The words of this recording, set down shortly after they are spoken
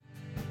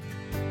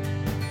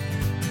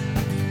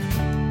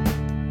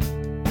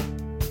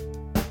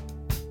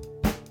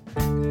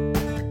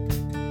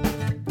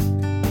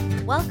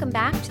Welcome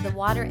back to the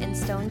Water and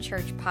Stone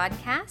Church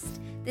podcast.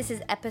 This is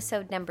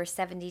episode number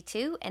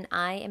 72, and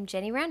I am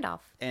Jenny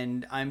Randolph.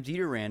 And I'm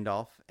Dieter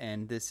Randolph,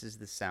 and this is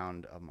the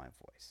sound of my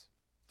voice.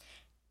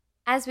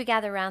 As we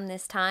gather around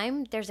this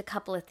time, there's a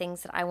couple of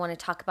things that I want to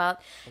talk about.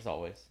 As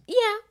always.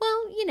 Yeah,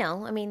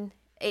 well,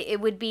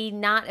 it would be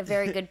not a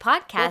very good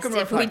podcast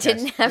if we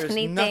didn't have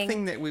anything. There's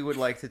nothing that we would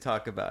like to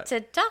talk about.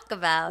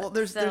 Well,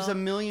 there's a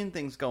million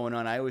things going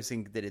on. I always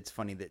think that it's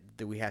funny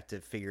that we have to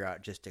figure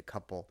out just a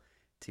couple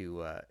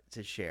to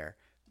share.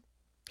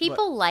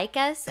 People like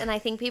us, and I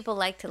think people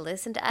like to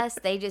listen to us.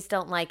 They just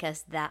don't like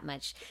us that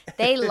much.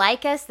 They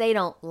like us. They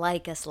don't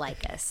like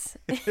us.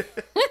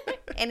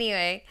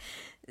 Anyway,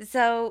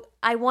 so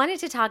I wanted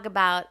to talk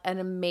about an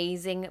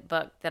amazing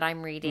book that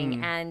I'm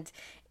reading, and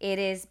it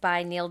is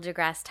by Neil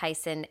deGrasse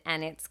Tyson,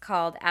 and it's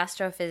called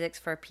Astrophysics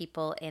for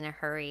People in a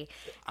Hurry.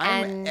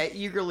 I'm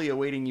eagerly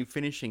awaiting you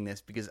finishing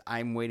this because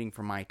I'm waiting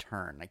for my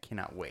turn. I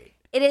cannot wait.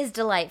 It is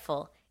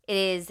delightful. It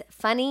is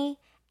funny.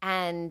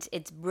 And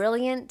it's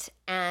brilliant.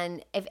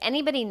 And if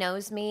anybody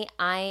knows me,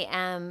 I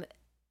am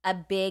a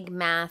big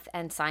math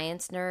and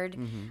science nerd.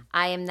 Mm-hmm.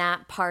 I am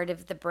that part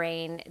of the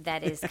brain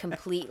that is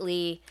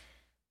completely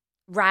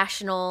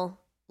rational,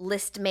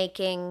 list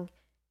making.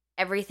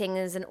 Everything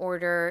is in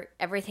order.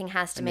 Everything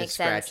has to make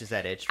sense. Scratches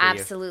that itch for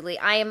absolutely. You.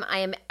 I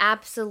am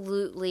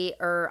absolutely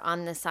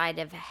on the side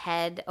of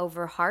head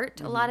over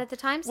heart a lot of the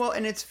times. Well,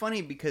 and it's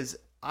funny because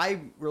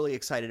I'm really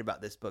excited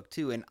about this book,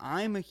 too, and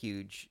I'm a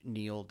huge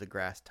Neil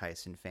deGrasse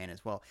Tyson fan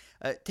as well.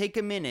 Take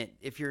a minute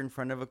if you're in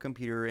front of a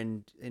computer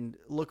and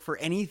look for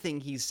anything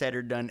he's said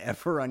or done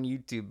ever on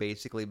YouTube,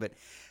 basically. But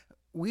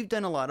we've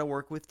done a lot of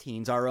work with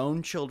teens, our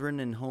own children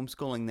and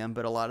homeschooling them,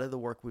 but a lot of the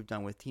work we've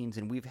done with teens,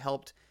 and we've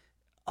helped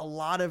a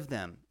lot of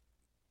them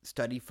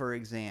study for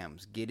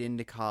exams, get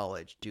into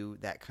college, do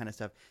that kind of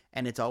stuff,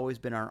 and it's always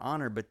been our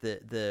honor. But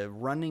the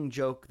running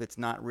joke that's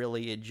not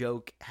really a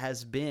joke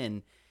has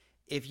been,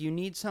 if you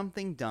need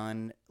something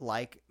done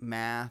like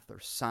math or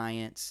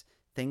science,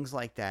 things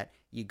like that,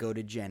 you go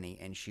to Jenny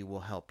and she will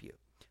help you.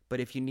 But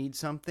if you need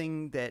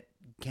something that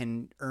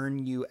can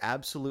earn you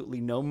absolutely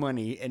no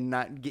money and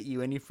not get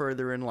you any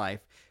further in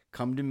life,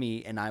 come to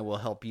me and I will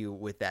help you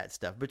with that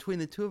stuff. Between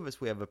the two of us,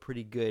 we have a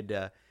pretty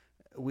good,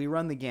 we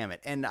run the gamut.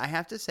 And I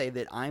have to say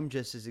that I'm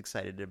just as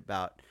excited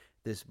about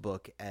this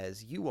book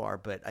as you are,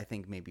 but I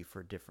think maybe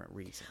for different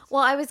reasons.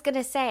 Well, I was going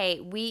to say,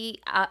 we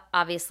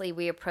obviously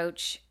we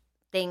approach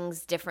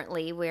things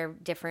differently. We're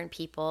different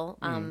people.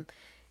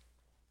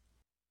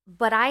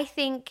 But I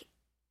think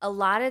a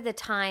lot of the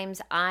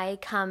times I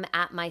come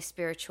at my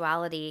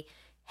spirituality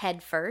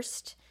head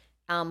first,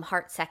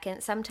 heart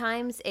second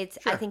sometimes. Sure.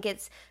 I think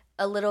it's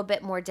a little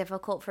bit more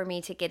difficult for me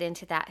to get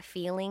into that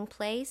feeling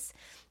place.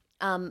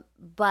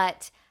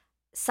 But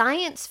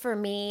science for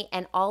me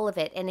and all of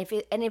it, and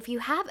if you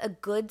have a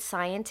good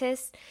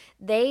scientist,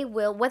 they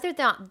will, whether or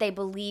not they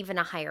believe in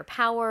a higher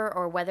power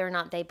or whether or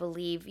not they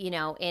believe,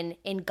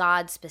 in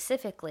God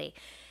specifically,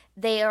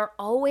 they are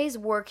always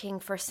working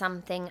for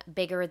something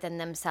bigger than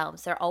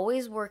themselves. They're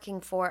always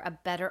working for a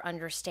better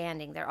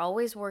understanding. They're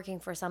always working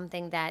for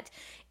something that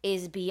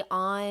is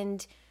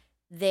beyond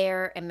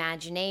their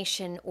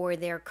imagination or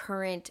their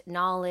current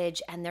knowledge,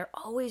 and they're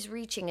always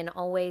reaching and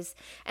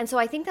so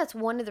I think that's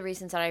one of the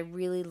reasons that I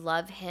really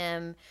love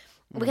him,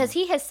 because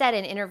he has said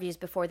in interviews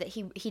before that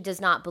he does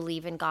not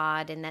believe in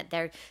God and that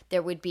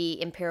there would be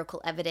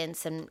empirical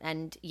evidence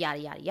and yada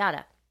yada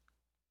yada.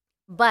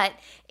 But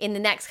in the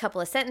next couple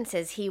of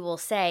sentences, he will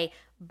say,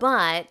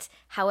 but,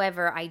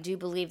 however, I do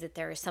believe that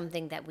there is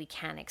something that we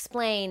can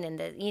explain, and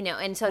that,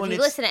 and so if you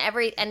listen to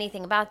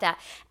anything about that,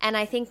 and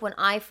I think when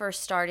I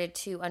first started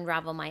to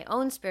unravel my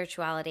own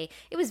spirituality,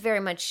 it was very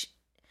much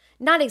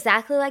not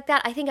exactly like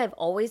that. I think I've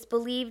always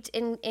believed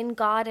in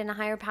God and a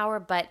higher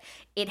power, but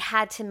it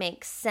had to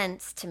make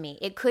sense to me.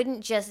 It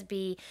couldn't just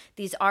be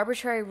these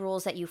arbitrary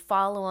rules that you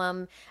follow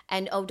them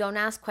and, don't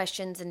ask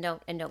questions and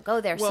don't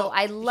go there. Well, so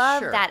I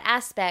love sure. that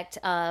aspect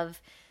of,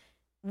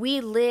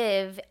 we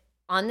live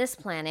on this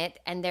planet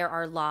and there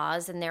are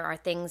laws and there are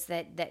things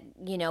that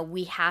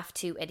we have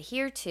to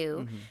adhere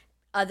to. Mm-hmm.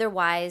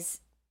 Otherwise,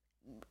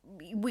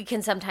 we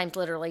can sometimes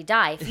literally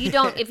die. If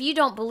you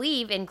don't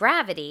believe in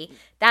gravity,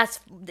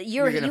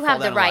 you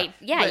have the right.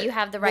 Yeah, you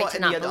have the right to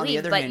not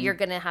believe, but you're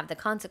going to have the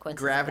consequences.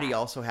 Gravity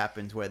also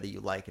happens whether you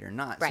like it or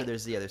not. Right. So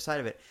there's the other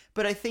side of it.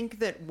 But I think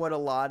that what a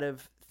lot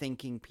of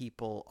thinking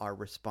people are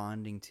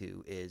responding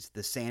to is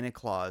the Santa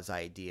Claus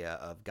idea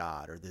of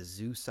God, or the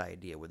Zeus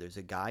idea, where there's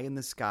a guy in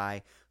the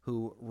sky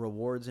who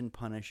rewards and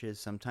punishes,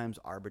 sometimes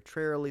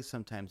arbitrarily,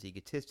 sometimes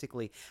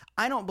egotistically.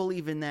 I don't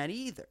believe in that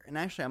either. And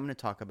actually, I'm going to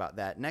talk about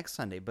that next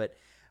Sunday. But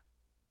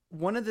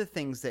one of the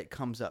things that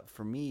comes up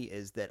for me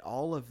is that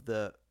all of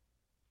the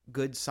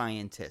good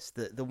scientists,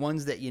 the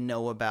ones that you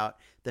know about,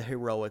 the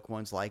heroic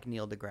ones like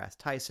Neil deGrasse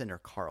Tyson or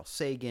Carl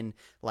Sagan,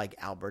 like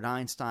Albert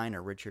Einstein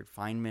or Richard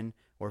Feynman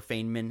or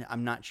Feynman.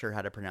 I'm not sure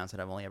how to pronounce it.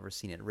 I've only ever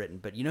seen it written.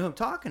 But you know who I'm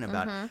talking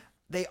about. Mm-hmm.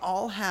 They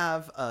all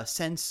have a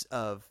sense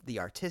of the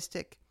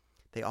artistic.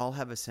 They all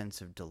have a sense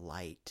of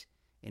delight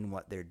in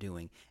what they're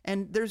doing.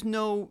 And there's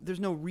no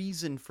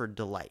reason for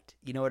delight.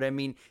 You know what I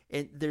mean?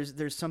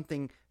 There's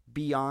something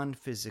beyond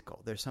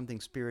physical. There's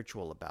something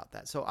spiritual about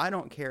that. So I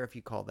don't care if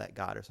you call that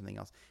God or something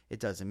else. It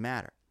doesn't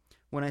matter.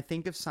 When I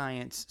think of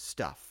science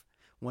stuff,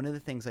 one of the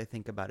things I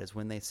think about is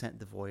when they sent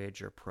the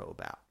Voyager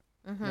probe out.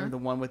 Remember the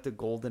one with the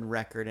golden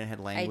record and had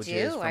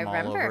languages from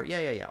all over?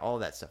 Yeah, all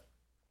that stuff.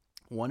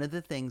 One of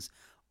the things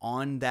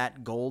on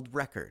that gold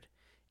record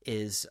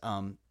is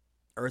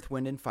Earth,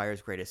 Wind, and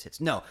Fire's greatest hits.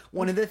 No,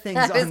 one of the things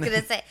I was going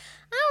to say,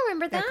 I don't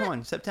remember that. Yeah, come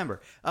on, September.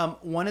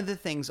 One of the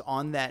things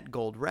on that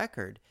gold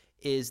record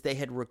is they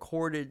had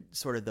recorded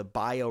sort of the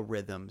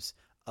biorhythms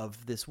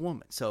of this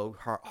woman. So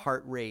her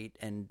heart rate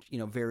and,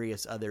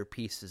 various other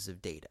pieces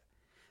of data.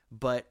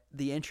 But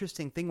the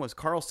interesting thing was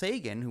Carl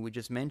Sagan, who we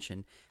just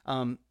mentioned,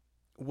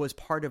 was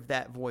part of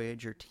that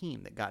Voyager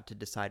team that got to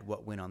decide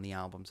what went on the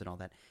albums and all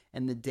that.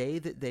 And the day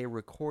that they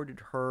recorded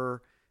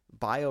her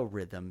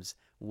biorhythms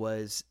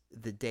was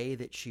the day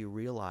that she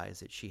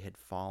realized that she had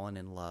fallen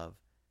in love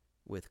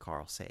with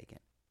Carl Sagan.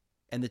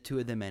 And the two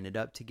of them ended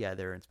up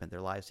together and spent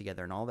their lives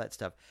together and all that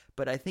stuff.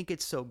 But I think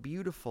it's so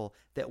beautiful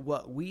that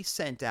what we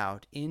sent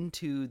out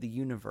into the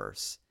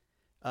universe,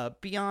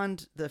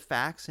 beyond the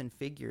facts and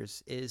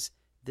figures, is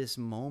this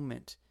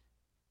moment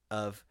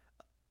of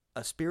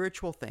a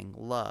spiritual thing,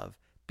 love,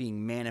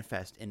 being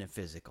manifest in a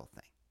physical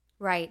thing.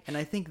 Right. And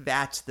I think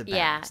that's the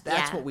balance.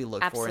 That's what we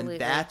look absolutely. for,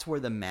 and that's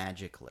where the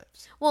magic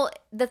lives. Well,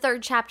 the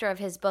third chapter of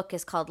his book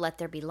is called Let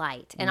There Be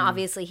Light. And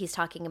obviously he's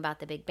talking about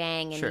the Big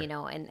Bang and, Sure.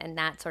 and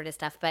that sort of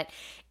stuff. But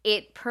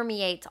it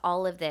permeates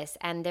all of this.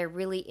 And there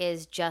really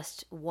is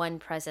just one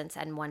presence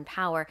and one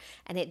power.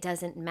 And it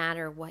doesn't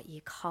matter what you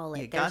call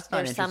it. Yeah, God's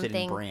not interested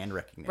in brand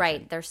recognition.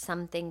 Right. There's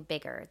something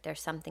bigger.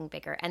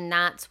 And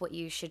that's what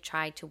you should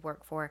try to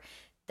work for,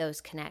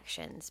 those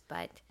connections.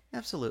 But...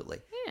 Absolutely.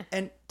 Yeah.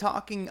 And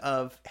talking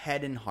of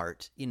head and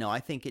heart, I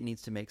think it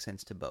needs to make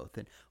sense to both.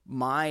 And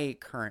my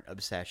current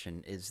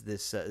obsession is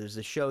this. There's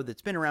a show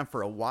that's been around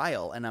for a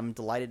while, and I'm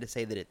delighted to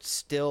say that it's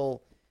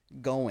still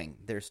going.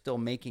 They're still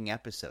making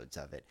episodes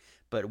of it.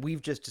 But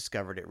we've just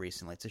discovered it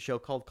recently. It's a show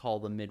called Call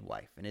the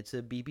Midwife, and it's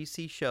a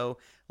BBC show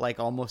like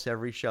almost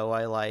every show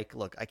I like.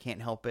 Look, I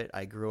can't help it.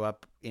 I grew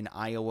up in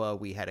Iowa.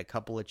 We had a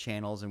couple of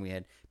channels, and we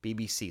had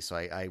BBC, so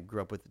I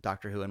grew up with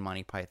Doctor Who and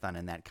Monty Python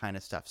and that kind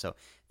of stuff. So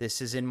this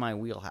is in my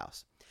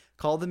wheelhouse.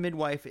 Call the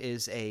Midwife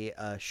is a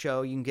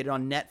show. You can get it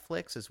on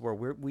Netflix, is where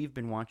we've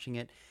been watching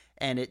it,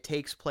 and it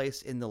takes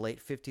place in the late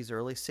 50s,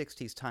 early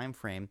 60s time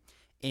frame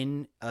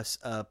in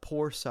a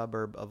poor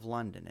suburb of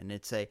London, and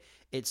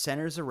it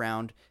centers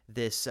around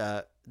this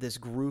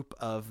group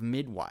of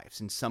midwives,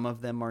 and some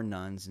of them are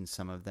nuns and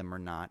some of them are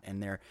not,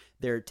 and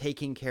they're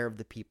taking care of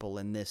the people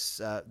in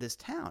this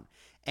town.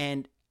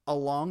 And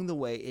along the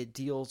way, it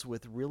deals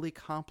with really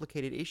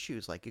complicated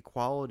issues like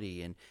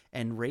equality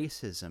and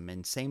racism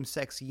and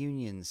same-sex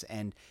unions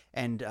and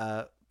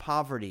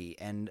poverty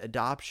and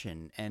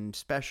adoption and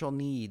special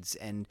needs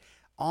and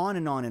on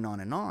and on and on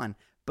and on.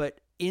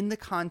 But in the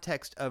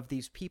context of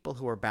these people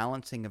who are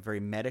balancing a very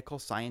medical,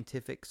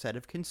 scientific set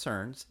of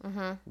concerns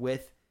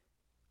with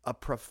a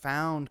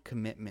profound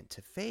commitment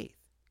to faith.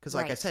 Because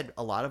like I said,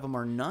 a lot of them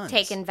are nuns.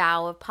 Taken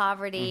vow of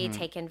poverty,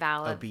 taken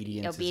vow of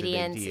obedience. Is a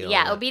big deal.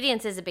 Yeah,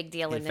 obedience is a big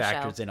deal in the show. It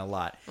factors in a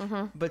lot.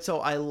 But so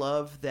I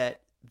love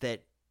that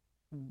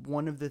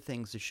one of the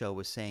things the show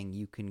was saying,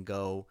 you can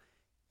go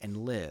and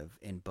live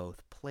in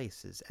both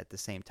places at the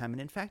same time.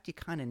 And in fact, you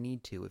kind of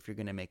need to if you're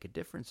going to make a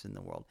difference in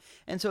the world.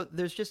 And so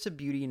there's just a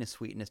beauty and a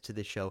sweetness to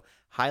the show.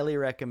 Highly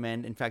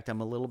recommend. In fact, I'm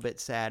a little bit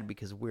sad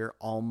because we're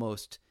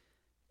almost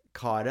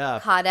caught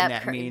up, and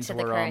that means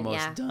we're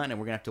almost done, and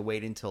we're gonna have to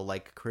wait until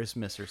like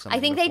Christmas or something. I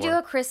think they do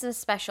a Christmas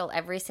special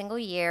every single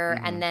year,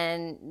 and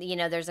then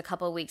there's a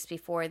couple of weeks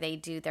before they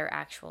do their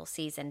actual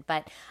season.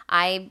 But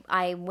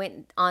I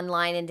went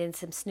online and did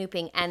some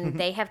snooping, and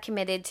they have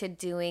committed to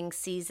doing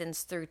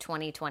seasons through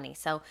 2020.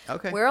 So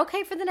we're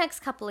okay for the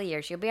next couple of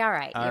years. You'll be all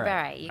right. You'll be all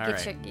right. You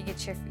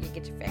get your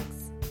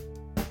fix.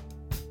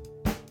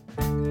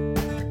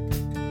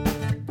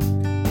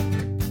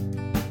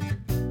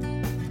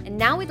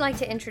 Now we'd like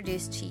to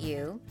introduce to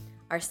you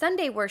our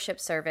Sunday worship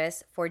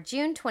service for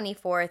June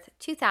 24th,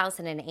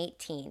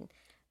 2018.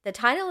 The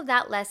title of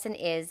that lesson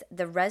is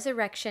The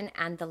Resurrection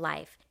and the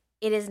Life.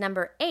 It is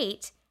number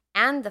 8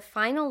 and the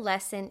final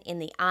lesson in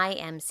the I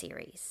Am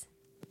series.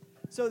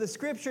 So the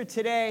scripture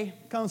today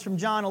comes from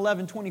John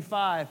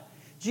 11:25.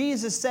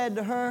 Jesus said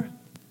to her,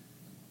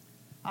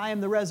 I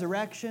am the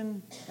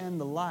resurrection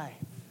and the life.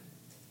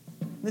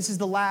 This is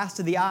the last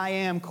of the I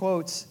am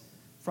quotes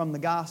from the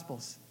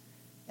Gospels.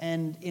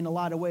 And in a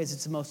lot of ways,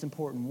 it's the most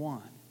important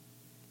one.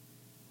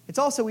 It's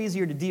also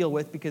easier to deal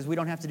with because we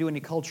don't have to do any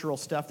cultural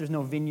stuff. There's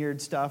no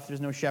vineyard stuff. There's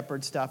no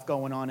shepherd stuff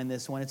going on in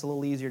this one. It's a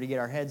little easier to get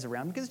our heads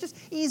around because it's just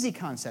easy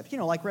concepts,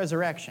 like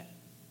resurrection,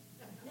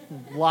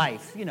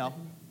 life,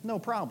 no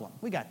problem.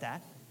 We got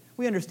that.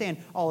 We understand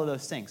all of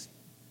those things.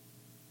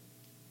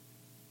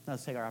 Now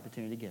let's take our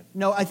opportunity to give.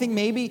 No, I think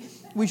maybe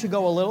we should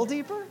go a little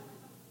deeper.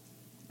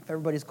 If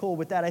everybody's cool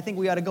with that, I think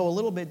we ought to go a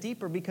little bit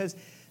deeper because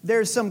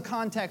there's some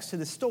context to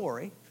the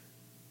story.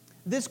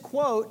 This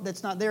quote,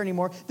 that's not there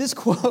anymore, this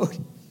quote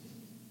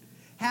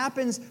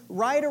happens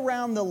right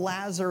around the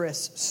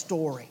Lazarus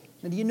story.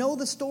 Now, do you know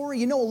the story?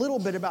 You know a little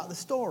bit about the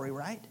story,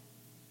 right?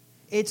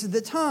 It's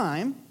the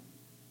time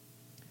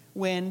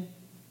when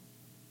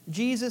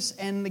Jesus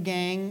and the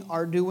gang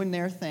are doing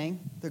their thing.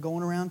 They're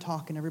going around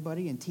talking to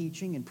everybody and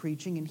teaching and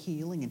preaching and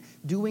healing and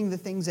doing the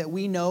things that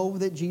we know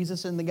that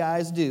Jesus and the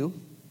guys do.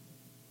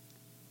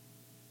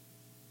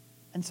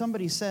 And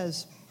somebody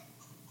says,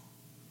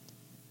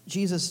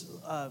 Jesus,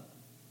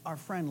 our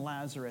friend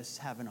Lazarus is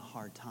having a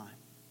hard time.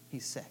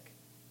 He's sick.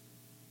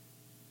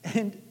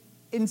 And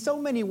in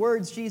so many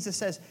words, Jesus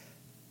says,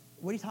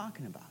 what are you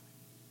talking about?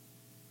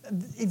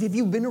 Have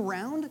you been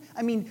around?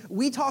 I mean,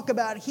 we talk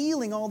about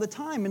healing all the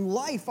time and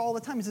life all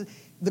the time. He says,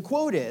 the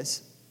quote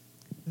is,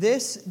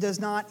 this does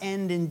not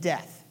end in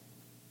death,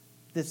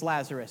 this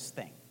Lazarus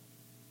thing.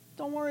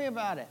 Don't worry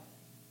about it.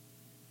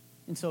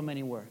 In so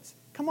many words.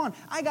 Come on,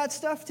 I got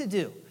stuff to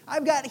do.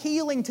 I've got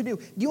healing to do.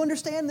 Do you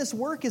understand this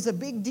work is a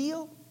big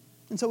deal?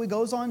 And so he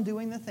goes on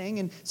doing the thing,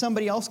 and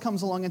somebody else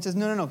comes along and says,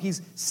 no,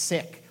 he's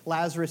sick.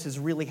 Lazarus is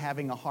really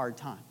having a hard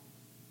time.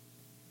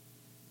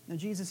 And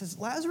Jesus says,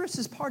 Lazarus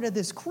is part of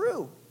this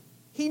crew.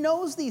 He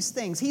knows these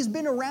things. He's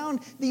been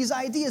around these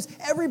ideas.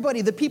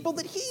 Everybody, the people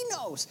that he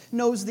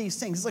knows these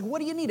things. It's like,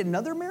 what do you need,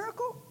 another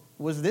miracle?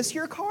 Was this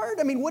your card?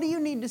 I mean, what do you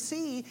need to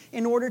see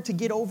in order to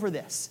get over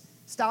this?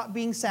 Stop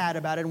being sad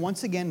about it. And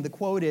once again, the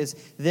quote is,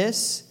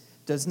 this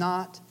does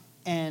not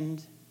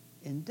end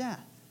in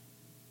death.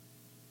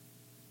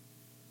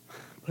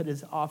 But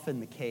as often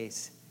the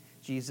case,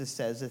 Jesus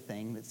says a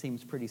thing that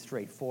seems pretty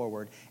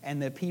straightforward,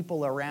 and the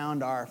people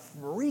around are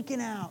freaking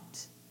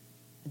out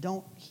and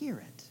don't hear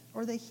it.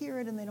 Or they hear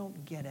it and they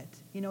don't get it.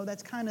 You know,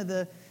 that's kind of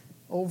the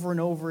over and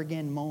over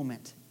again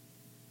moment.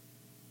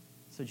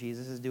 So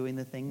Jesus is doing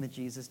the thing that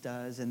Jesus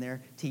does, and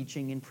they're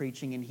teaching and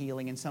preaching and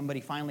healing, and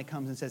somebody finally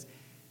comes and says,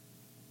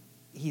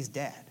 he's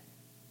dead.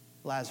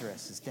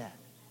 Lazarus is dead.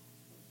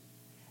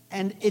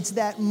 And it's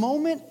that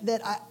moment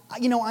that I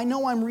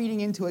know I'm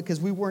reading into it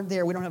because we weren't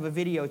there. We don't have a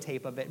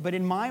videotape of it. But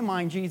in my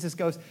mind, Jesus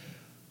goes,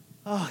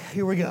 oh,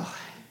 here we go.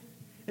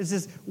 It's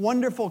this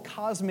wonderful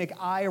cosmic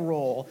eye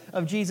roll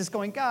of Jesus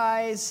going,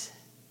 guys,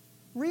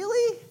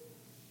 really?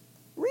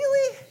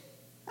 Really?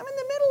 I'm in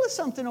the middle of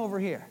something over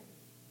here.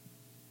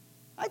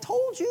 I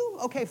told you.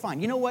 Okay,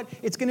 fine. You know what?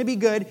 It's going to be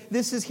good.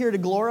 This is here to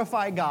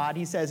glorify God,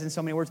 he says in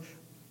so many words.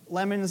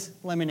 Lemons,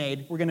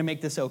 lemonade, we're going to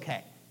make this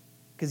okay.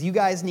 Because you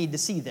guys need to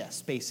see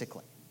this,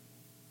 basically.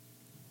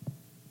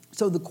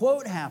 So the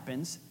quote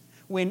happens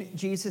when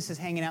Jesus is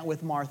hanging out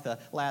with Martha,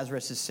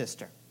 Lazarus'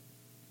 sister.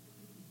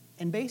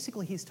 And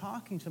basically he's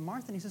talking to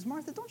Martha, and he says,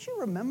 Martha, don't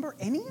you remember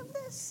any of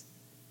this?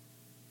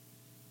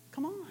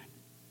 Come on.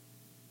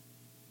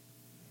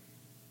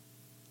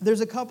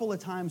 There's a couple of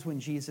times when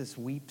Jesus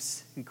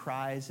weeps, he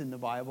cries in the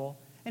Bible.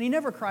 And he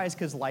never cries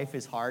because life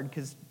is hard,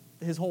 because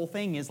his whole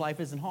thing is life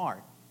isn't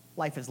hard.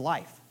 Life is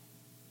life.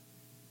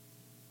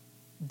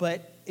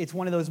 But it's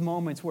one of those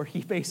moments where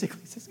he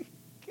basically says,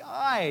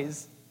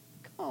 guys,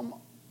 come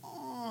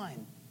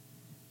on,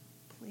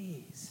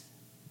 please.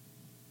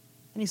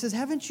 And he says,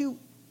 haven't you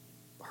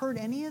heard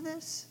any of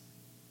this?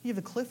 You have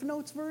a Cliff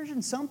Notes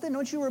version, something?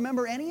 Don't you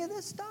remember any of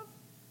this stuff?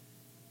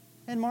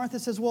 And Martha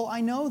says, well, I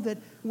know that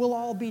we'll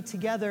all be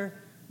together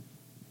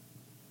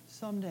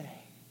someday.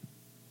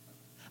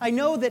 I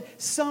know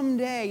that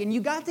someday, and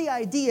you got the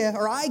idea,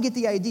 or I get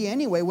the idea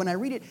anyway when I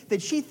read it,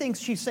 that she thinks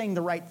she's saying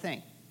the right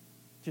thing.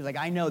 She's like,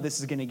 I know this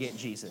is going to get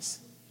Jesus.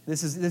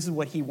 This is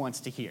what he wants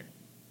to hear.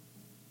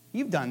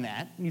 You've done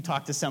that. You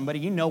talk to somebody,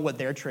 you know what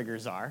their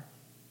triggers are.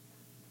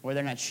 Whether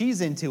or not she's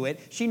into it,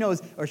 she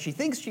knows, or she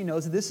thinks she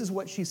knows, this is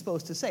what she's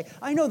supposed to say.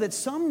 I know that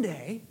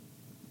someday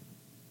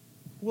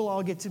we'll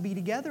all get to be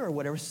together or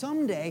whatever.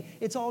 Someday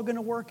it's all going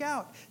to work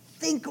out.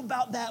 Think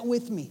about that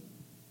with me.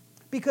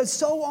 Because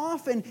so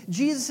often,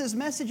 Jesus'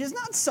 message is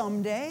not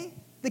someday.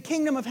 The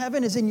kingdom of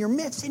heaven is in your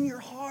midst, in your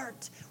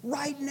heart,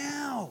 right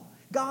now.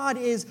 God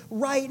is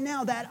right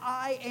now. That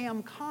I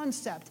am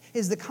concept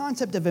is the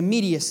concept of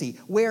immediacy.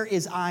 Where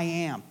is I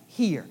am?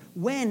 Here.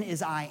 When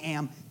is I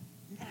am?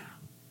 Now.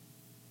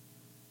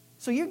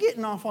 So you're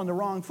getting off on the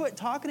wrong foot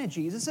talking to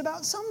Jesus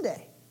about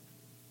someday.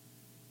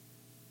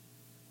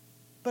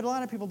 But a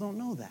lot of people don't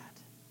know that.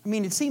 I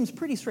mean, it seems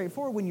pretty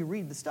straightforward when you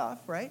read the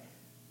stuff, right?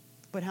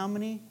 But how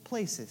many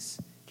places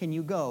can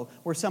you go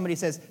where somebody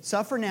says,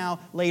 suffer now,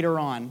 later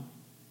on,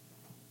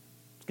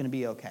 it's going to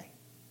be okay?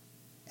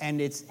 And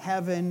it's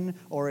heaven,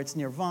 or it's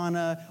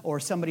nirvana,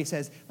 or somebody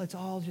says, let's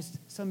all just,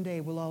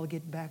 someday we'll all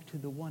get back to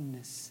the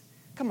oneness.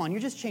 Come on,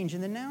 you're just changing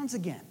the nouns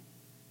again.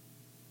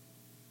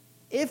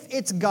 If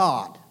it's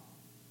God,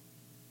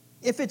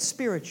 if it's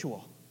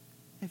spiritual,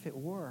 if it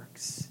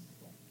works,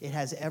 it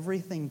has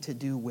everything to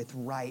do with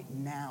right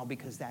now,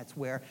 because that's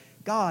where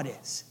God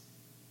is.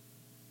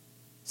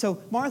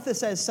 So Martha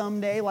says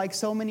someday, like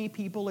so many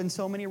people in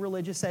so many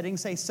religious settings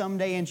say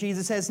someday, and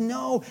Jesus says,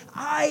 no,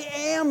 I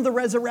am the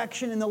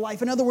resurrection and the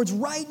life. In other words,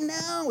 right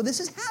now. This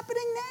is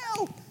happening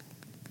now.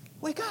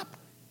 Wake up.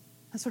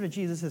 That's sort of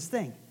Jesus'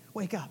 thing.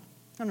 Wake up.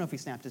 I don't know if he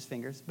snapped his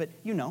fingers, but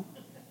you know.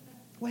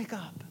 Wake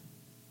up.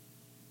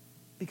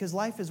 Because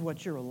life is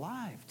what you're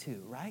alive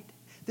to, right?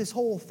 This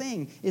whole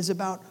thing is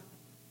about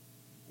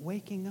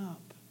waking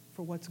up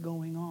for what's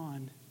going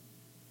on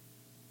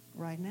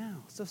right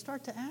now. So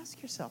start to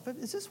ask yourself,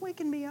 is this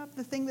waking me up?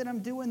 The thing that I'm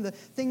doing, the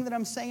thing that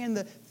I'm saying,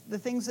 the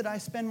things that I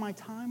spend my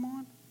time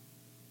on?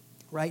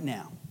 Right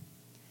now.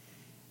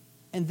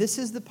 And this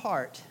is the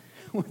part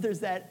where there's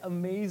that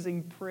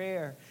amazing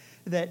prayer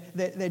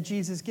that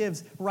Jesus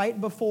gives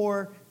right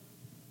before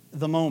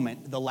the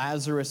moment, the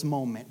Lazarus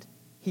moment.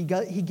 He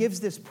gives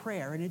this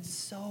prayer, and it's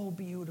so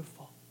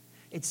beautiful.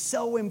 It's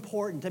so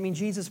important. I mean,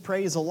 Jesus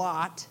prays a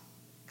lot,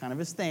 kind of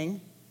his thing.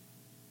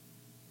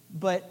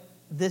 But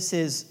this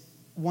is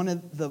one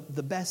of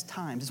the best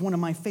times. It's one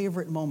of my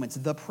favorite moments,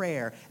 the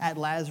prayer at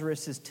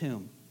Lazarus'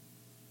 tomb.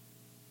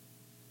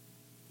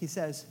 He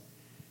says,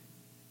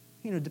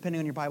 depending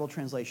on your Bible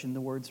translation,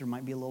 the words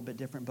might be a little bit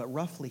different, but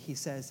roughly he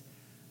says,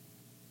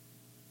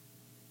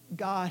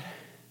 God,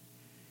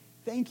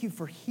 thank you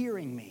for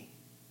hearing me.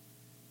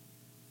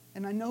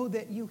 And I know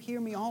that you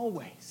hear me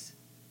always.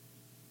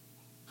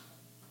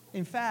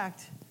 In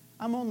fact,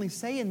 I'm only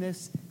saying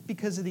this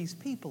because of these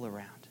people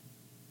around.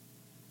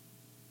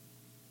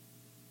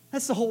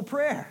 That's the whole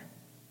prayer.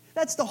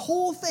 That's the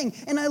whole thing.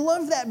 And I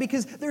love that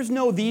because there's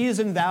no these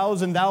and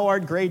thous and thou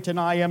art great and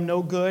I am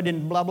no good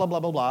and blah, blah, blah,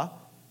 blah, blah.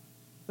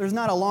 There's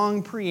not a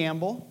long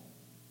preamble.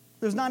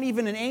 There's not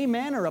even an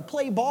amen or a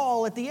play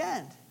ball at the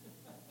end.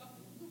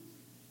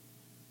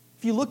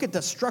 If you look at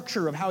the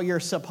structure of how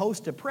you're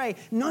supposed to pray,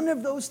 none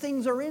of those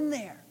things are in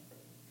there.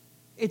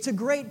 It's a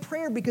great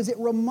prayer because it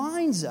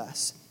reminds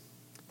us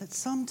that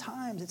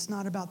sometimes it's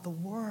not about the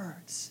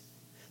words.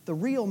 The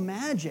real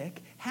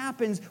magic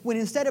happens when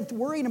instead of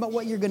worrying about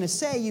what you're going to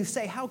say, you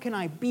say, how can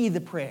I be the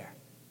prayer?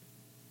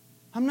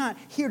 I'm not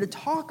here to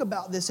talk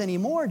about this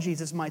anymore,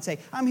 Jesus might say.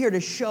 I'm here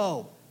to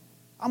show.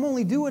 I'm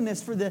only doing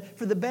this for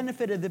the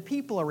benefit of the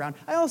people around.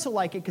 I also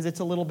like it because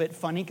it's a little bit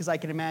funny because I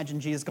can imagine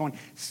Jesus going,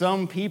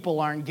 some people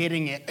aren't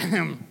getting it.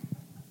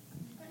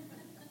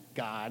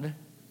 God,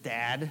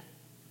 Dad.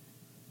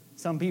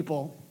 Some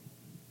people.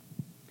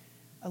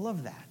 I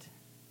love that.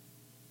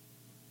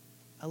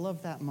 I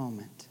love that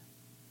moment.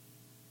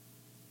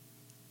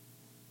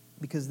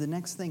 Because the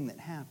next thing that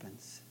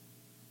happens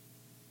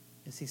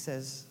is he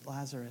says,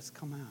 Lazarus,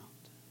 come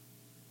out.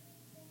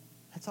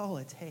 That's all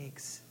it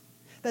takes.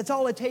 That's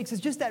all it takes is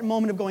just that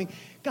moment of going,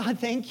 God,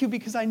 thank you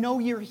because I know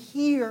you're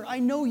here. I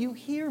know you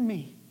hear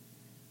me.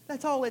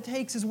 That's all it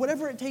takes is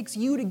whatever it takes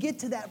you to get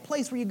to that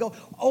place where you go,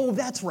 oh,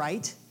 that's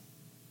right.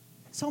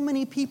 So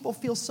many people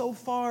feel so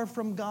far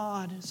from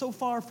God, so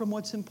far from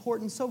what's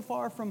important, so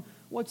far from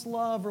what's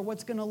love or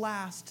what's going to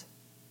last.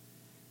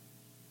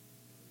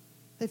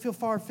 They feel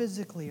far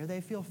physically, or they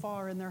feel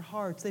far in their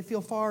hearts. They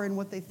feel far in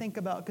what they think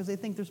about because they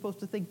think they're supposed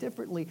to think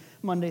differently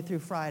Monday through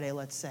Friday,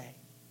 let's say.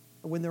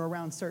 Or when they're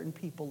around certain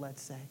people,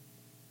 let's say.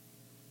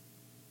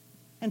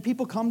 And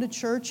people come to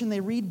church and they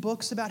read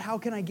books about how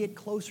can I get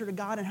closer to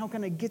God and how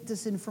can I get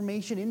this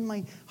information in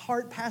my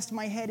heart, past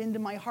my head, into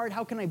my heart.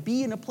 How can I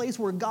be in a place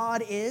where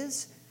God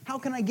is? How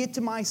can I get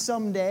to my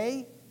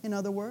someday, in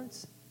other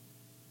words?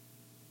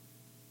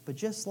 But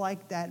just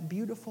like that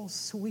beautiful,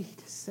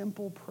 sweet,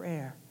 simple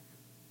prayer,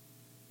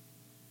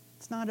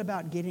 it's not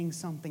about getting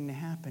something to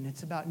happen.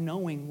 It's about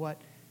knowing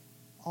what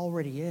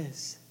already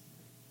is.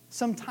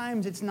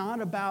 Sometimes it's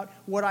not about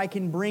what I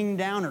can bring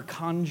down or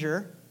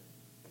conjure.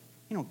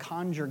 You don't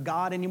conjure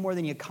God any more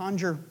than you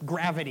conjure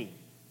gravity.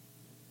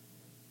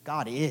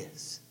 God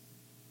is.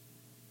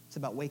 It's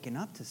about waking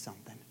up to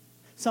something.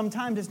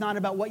 Sometimes it's not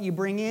about what you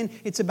bring in.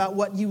 It's about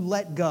what you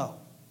let go.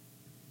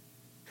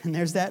 And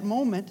there's that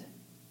moment.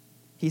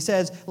 He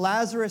says,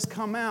 Lazarus,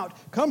 come out.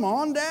 Come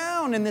on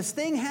down. And this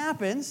thing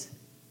happens.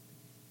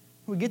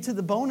 We get to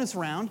the bonus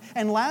round,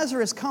 and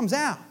Lazarus comes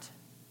out.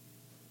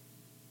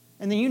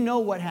 And then you know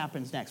what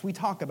happens next. We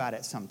talk about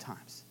it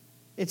sometimes.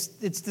 It's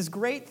this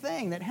great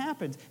thing that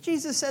happens.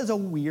 Jesus says a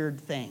weird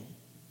thing.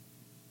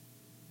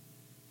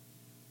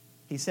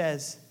 He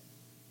says,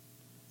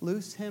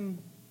 loose him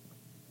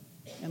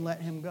and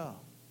let him go.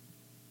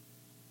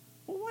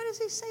 Well, why does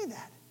he say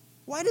that?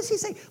 Why does he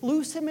say,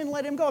 loose him and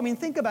let him go? I mean,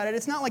 think about it.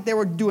 It's not like they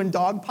were doing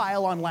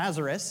dogpile on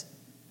Lazarus.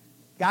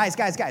 Guys,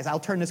 I'll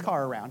turn this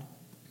car around.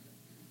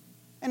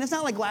 And it's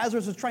not like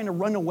Lazarus was trying to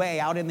run away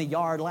out in the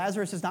yard.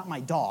 Lazarus is not my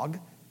dog.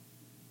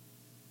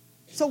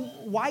 So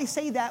why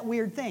say that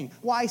weird thing?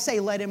 Why say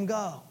let him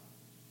go?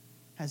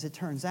 As it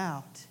turns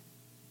out,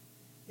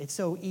 it's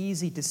so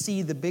easy to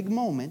see the big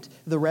moment,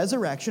 the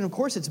resurrection. Of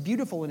course, it's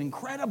beautiful and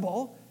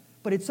incredible,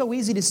 but it's so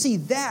easy to see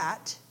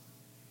that,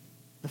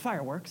 the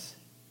fireworks,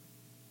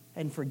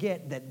 and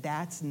forget that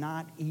that's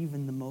not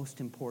even the most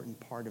important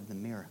part of the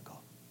miracle.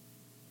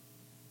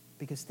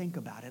 Because think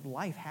about it,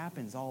 life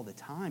happens all the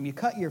time. You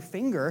cut your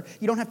finger,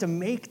 you don't have to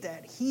make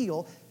that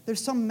heal.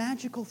 There's some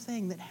magical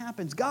thing that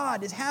happens.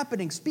 God is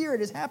happening, Spirit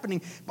is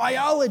happening,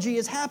 biology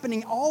is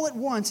happening all at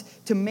once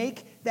to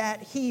make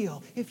that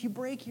heal. If you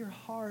break your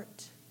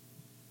heart,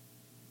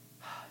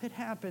 it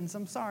happens.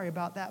 I'm sorry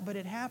about that, but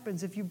it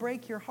happens. If you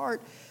break your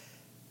heart,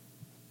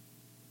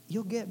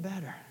 you'll get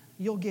better.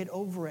 you'll get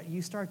over it.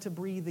 You start to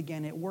breathe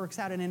again. It works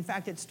out. And in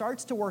fact, it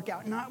starts to work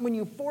out, not when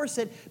you force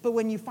it, but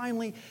when you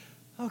finally,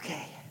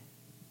 okay.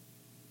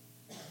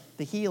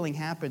 The healing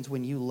happens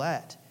when you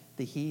let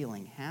the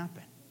healing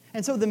happen.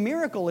 And so the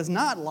miracle is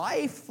not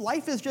life.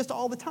 Life is just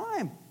all the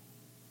time.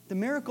 The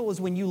miracle is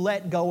when you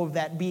let go of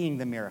that being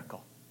the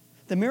miracle.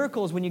 The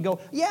miracle is when you go,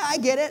 yeah, I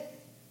get it.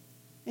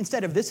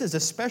 Instead of this is a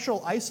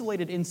special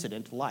isolated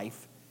incident,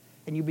 life,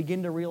 and you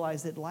begin to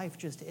realize that life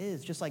just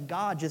is, just like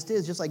God just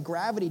is, just like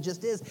gravity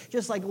just is,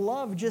 just like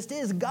love just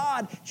is,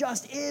 God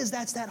just is.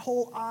 That's that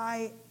whole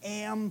I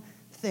am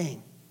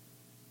thing.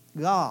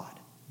 God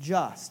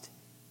just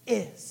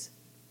is.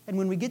 And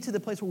when we get to the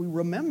place where we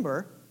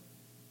remember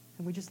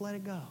and we just let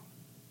it go,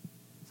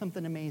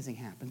 something amazing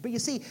happens. But you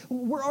see,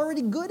 we're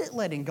already good at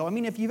letting go. I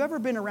mean, if you've ever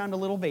been around a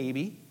little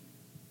baby,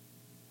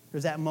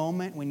 there's that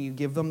moment when you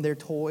give them their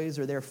toys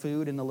or their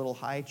food in the little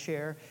high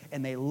chair,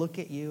 and they look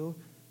at you,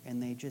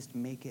 and they just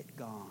make it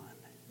gone.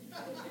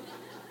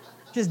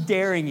 Just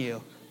daring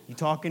you. You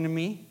talking to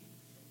me?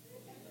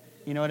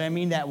 You know what I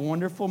mean? That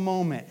wonderful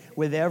moment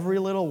with every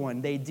little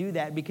one. They do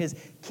that because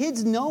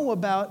kids know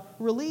about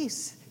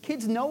release.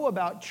 Kids know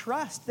about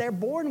trust. They're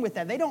born with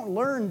that. They don't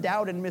learn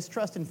doubt and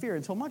mistrust and fear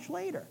until much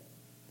later.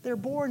 They're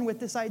born with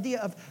this idea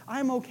of,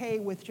 I'm okay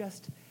with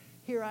just,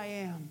 here I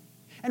am.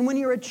 And when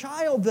you're a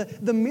child,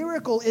 the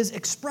miracle is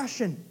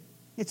expression.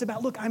 It's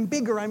about, look, I'm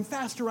bigger, I'm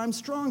faster, I'm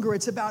stronger.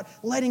 It's about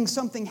letting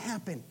something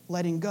happen,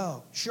 letting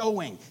go,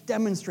 showing,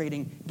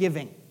 demonstrating,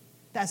 giving.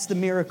 That's the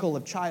miracle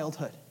of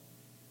childhood.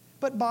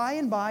 But by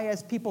and by,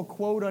 as people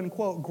quote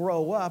unquote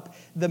grow up,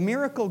 the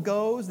miracle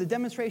goes, the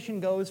demonstration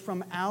goes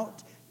from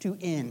out to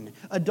in.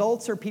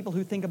 Adults are people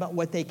who think about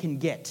what they can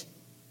get,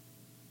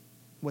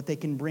 what they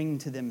can bring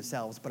to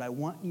themselves. But I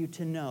want you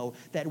to know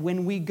that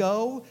when we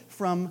go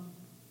from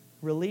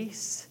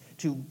release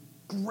to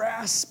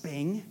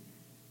grasping,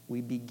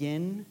 we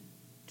begin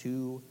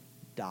to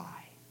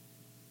die.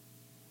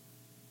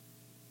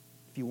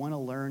 If you want to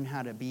learn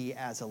how to be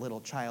as a little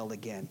child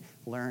again,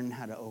 learn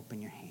how to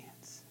open your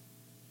hands.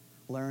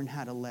 Learn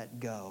how to let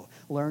go.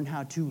 Learn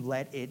how to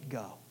let it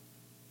go.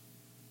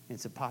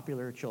 It's a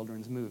popular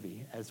children's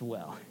movie as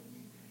well.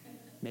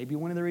 Maybe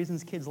one of the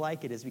reasons kids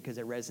like it is because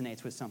it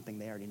resonates with something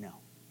they already know.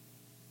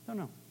 Don't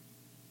know.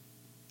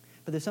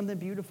 But there's something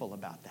beautiful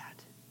about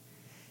that.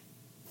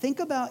 Think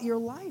about your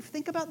life.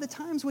 Think about the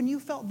times when you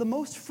felt the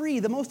most free,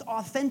 the most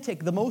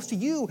authentic, the most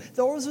you.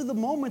 Those are the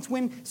moments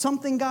when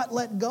something got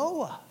let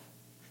go of.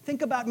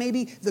 Think about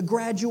maybe the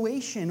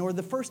graduation or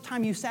the first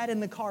time you sat in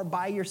the car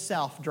by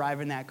yourself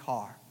driving that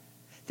car.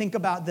 Think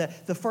about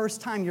the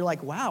first time you're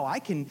like, wow, I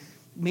can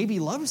maybe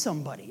love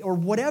somebody or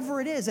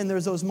whatever it is. And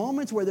there's those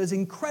moments where there's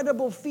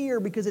incredible fear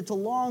because it's a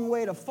long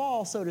way to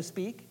fall, so to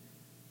speak.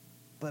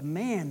 But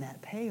man,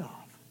 that payoff.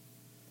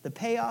 The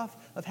payoff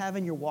of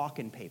having your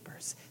walk-in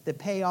papers. The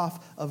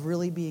payoff of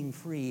really being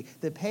free.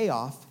 The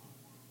payoff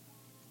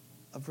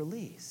of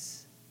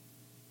release.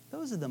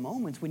 Those are the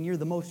moments when you're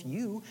the most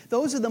you.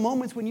 Those are the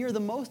moments when you're the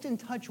most in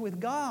touch with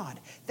God.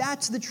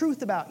 That's the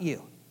truth about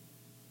you.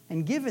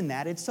 And given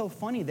that, it's so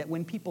funny that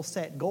when people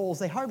set goals,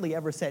 they hardly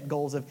ever set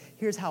goals of,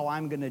 here's how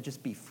I'm going to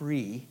just be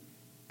free,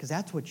 because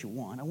that's what you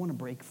want. I want to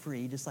break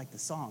free, just like the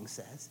song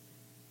says.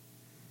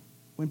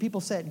 When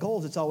people set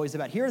goals, it's always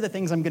about, here are the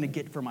things I'm going to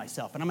get for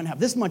myself, and I'm going to have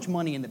this much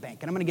money in the bank,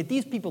 and I'm going to get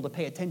these people to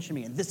pay attention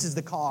to me, and this is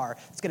the car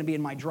that's going to be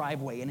in my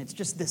driveway, and it's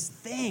just this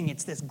thing,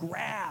 it's this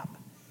grab.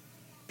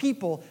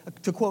 People,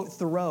 to quote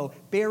Thoreau,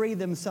 bury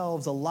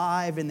themselves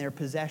alive in their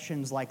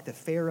possessions like the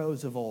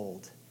pharaohs of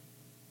old.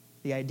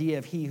 The idea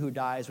of he who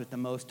dies with the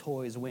most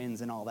toys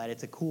wins and all that,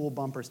 it's a cool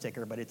bumper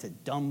sticker, but it's a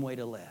dumb way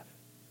to live.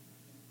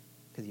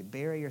 Because you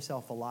bury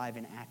yourself alive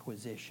in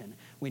acquisition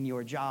when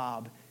your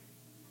job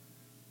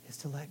is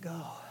to let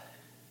go.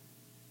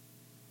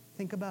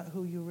 Think about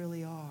who you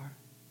really are.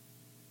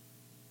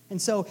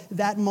 And so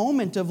that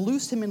moment of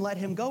loose him and let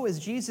him go is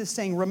Jesus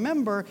saying,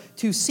 remember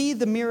to see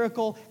the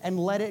miracle and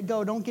let it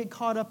go. Don't get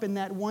caught up in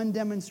that one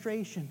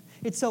demonstration.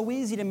 It's so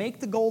easy to make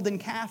the golden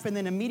calf and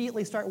then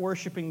immediately start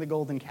worshiping the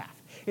golden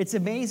calf. It's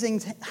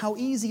amazing how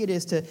easy it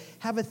is to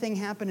have a thing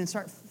happen and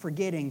start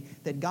forgetting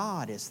that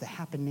God is the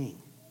happening.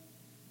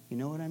 You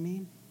know what I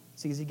mean?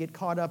 It's easy to get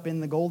caught up in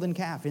the golden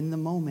calf, in the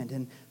moment.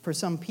 And for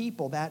some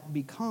people, that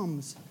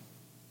becomes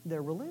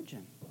their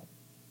religion.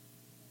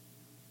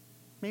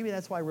 Maybe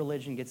that's why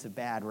religion gets a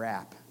bad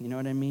rap. You know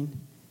what I mean?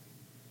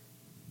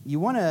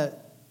 You want to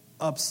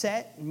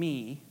upset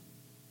me.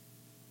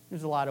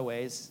 There's a lot of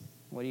ways.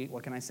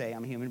 What can I say?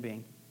 I'm a human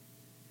being.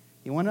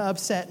 You want to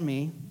upset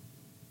me.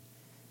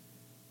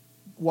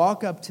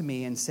 Walk up to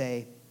me and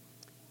say,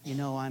 you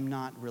know, I'm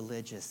not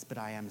religious, but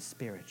I am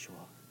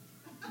spiritual.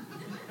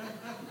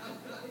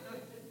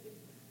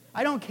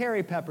 I don't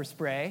carry pepper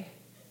spray.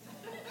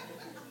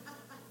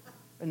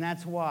 And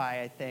that's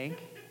why, I think.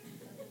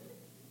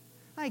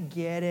 I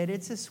get it.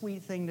 It's a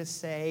sweet thing to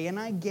say, and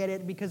I get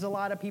it because a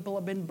lot of people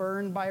have been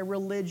burned by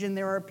religion.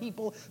 There are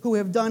people who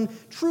have done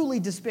truly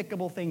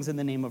despicable things in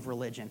the name of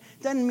religion.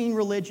 Doesn't mean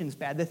religion's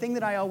bad. The thing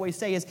that I always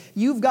say is,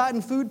 you've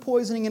gotten food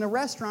poisoning in a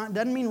restaurant,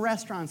 doesn't mean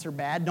restaurants are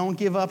bad. Don't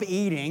give up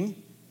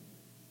eating.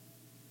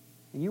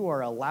 And you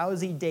are a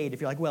lousy date if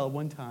you're like, well,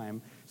 one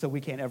time, so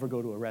we can't ever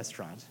go to a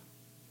restaurant.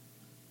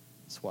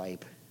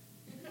 Swipe.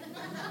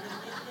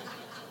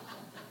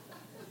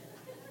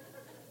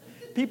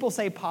 People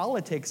say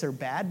politics are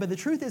bad, but the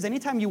truth is,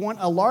 anytime you want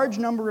a large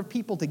number of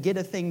people to get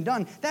a thing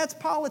done, that's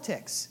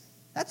politics.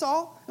 That's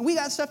all. And we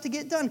got stuff to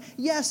get done.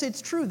 Yes,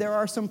 it's true. There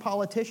are some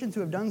politicians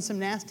who have done some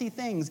nasty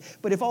things,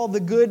 but if all the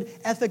good,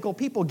 ethical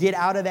people get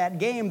out of that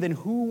game, then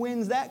who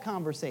wins that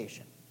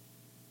conversation?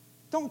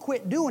 Don't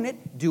quit doing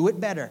it. Do it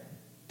better.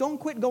 Don't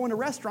quit going to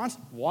restaurants.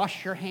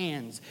 Wash your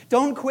hands.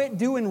 Don't quit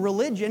doing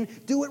religion.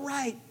 Do it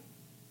right.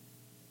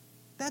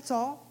 That's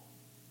all.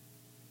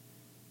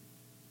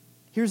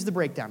 Here's the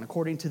breakdown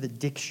according to the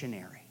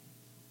dictionary.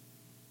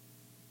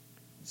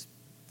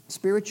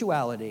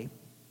 Spirituality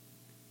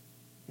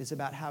is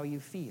about how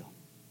you feel.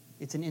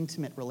 It's an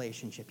intimate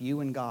relationship, you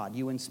and God,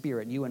 you and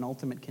spirit, you and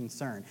ultimate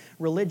concern.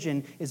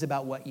 Religion is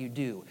about what you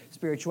do.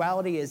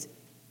 Spirituality is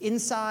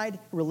inside,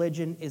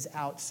 religion is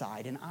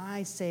outside. And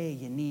I say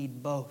you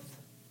need both.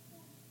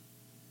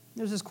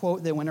 There's this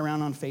quote that went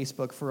around on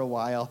Facebook for a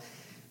while.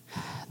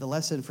 The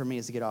lesson for me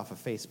is to get off of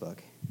Facebook.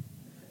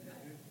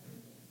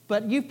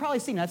 But you've probably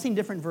seen it. I've seen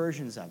different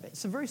versions of it.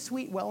 Some very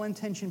sweet,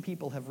 well-intentioned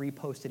people have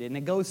reposted it. And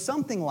it goes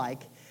something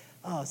like,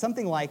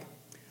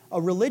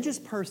 a religious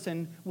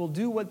person will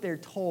do what they're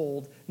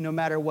told no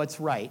matter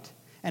what's right.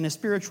 And a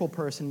spiritual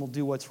person will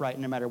do what's right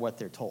no matter what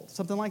they're told.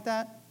 Something like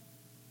that?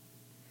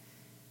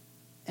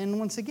 And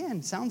once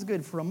again, sounds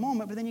good for a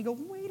moment, but then you go,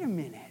 wait a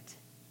minute.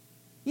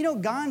 You know,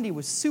 Gandhi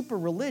was super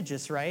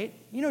religious, right?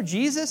 You know,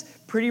 Jesus,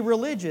 pretty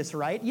religious,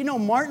 right? You know,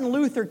 Martin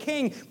Luther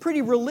King,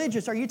 pretty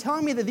religious. Are you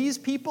telling me that these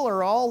people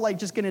are all like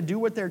just going to do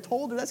what they're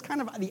told? Or that's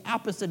kind of the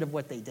opposite of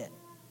what they did.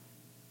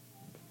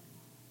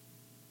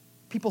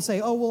 People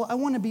say, oh, well, I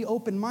want to be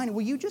open-minded.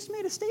 Well, you just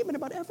made a statement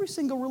about every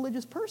single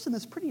religious person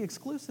that's pretty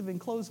exclusive and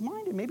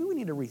closed-minded. Maybe we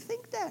need to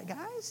rethink that,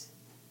 guys.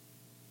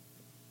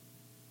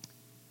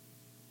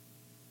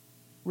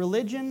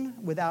 Religion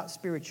without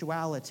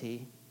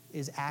spirituality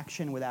is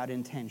action without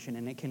intention,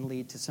 and it can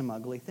lead to some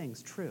ugly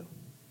things, true.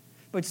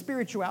 But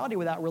spirituality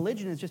without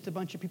religion is just a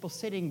bunch of people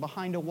sitting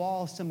behind a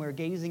wall somewhere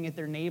gazing at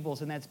their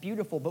navels, and that's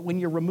beautiful. But when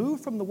you're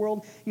removed from the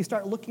world, you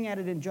start looking at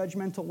it in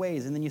judgmental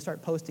ways, and then you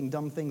start posting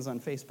dumb things on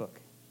Facebook.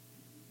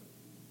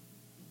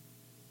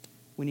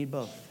 We need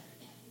both.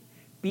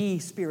 Be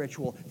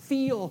spiritual,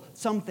 feel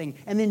something,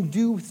 and then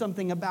do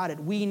something about it.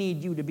 We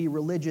need you to be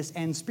religious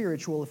and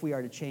spiritual if we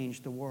are to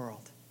change the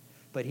world.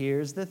 But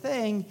here's the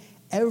thing.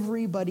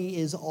 Everybody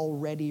is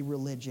already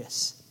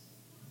religious.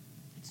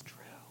 It's true.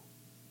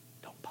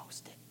 Don't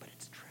post it, but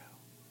it's true.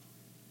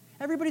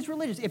 Everybody's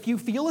religious. If you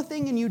feel a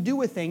thing and you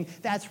do a thing,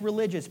 that's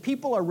religious.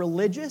 People are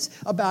religious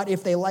about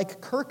if they like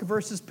Kirk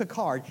versus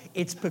Picard.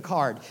 It's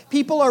Picard.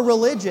 People are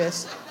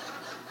religious.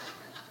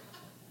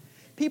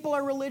 People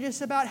are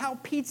religious about how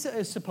pizza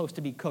is supposed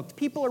to be cooked.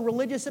 People are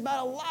religious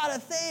about a lot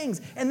of things,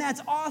 and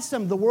that's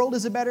awesome. The world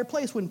is a better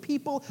place when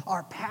people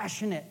are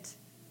passionate.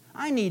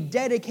 I need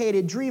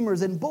dedicated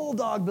dreamers and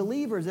bulldog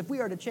believers if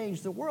we are to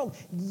change the world.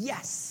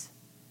 Yes.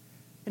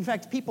 In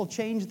fact, people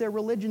change their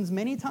religions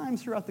many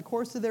times throughout the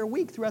course of their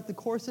week, throughout the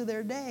course of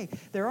their day.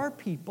 There are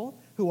people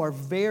who are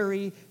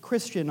very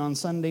Christian on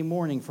Sunday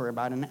morning for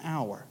about an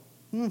hour.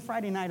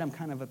 Friday night, I'm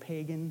kind of a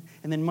pagan.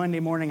 And then Monday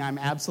morning, I'm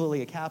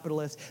absolutely a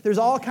capitalist. There's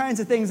all kinds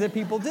of things that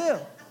people do.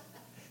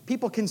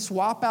 People can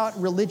swap out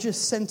religious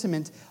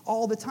sentiment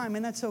all the time,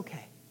 and that's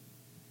okay.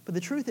 But the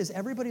truth is,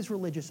 everybody's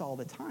religious all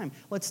the time.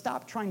 Let's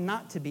stop trying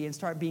not to be and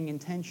start being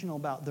intentional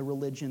about the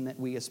religion that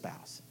we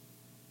espouse.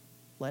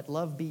 Let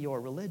love be your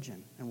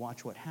religion and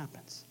watch what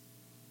happens.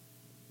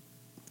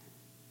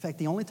 In fact,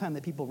 the only time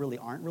that people really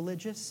aren't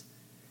religious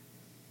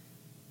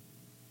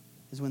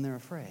is when they're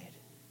afraid.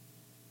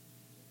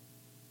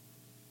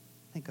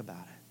 Think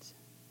about it.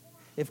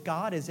 If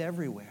God is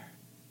everywhere,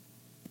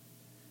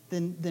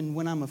 then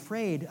when I'm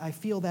afraid, I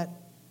feel that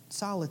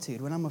solitude.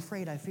 When I'm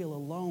afraid, I feel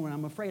alone. When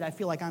I'm afraid, I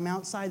feel like I'm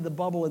outside the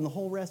bubble and the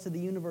whole rest of the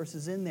universe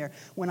is in there.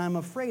 When I'm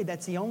afraid,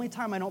 that's the only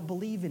time I don't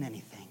believe in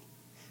anything.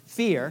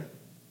 Fear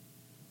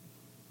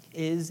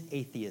is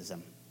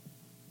atheism.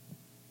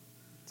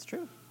 It's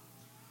true.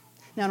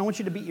 Now, I don't want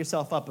you to beat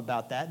yourself up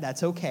about that.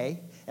 That's okay.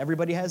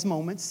 Everybody has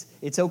moments.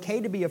 It's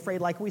okay to be afraid,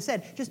 like we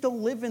said. Just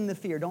don't live in the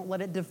fear. Don't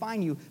let it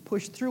define you.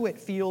 Push through it,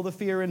 feel the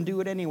fear, and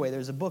do it anyway.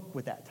 There's a book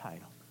with that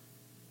title.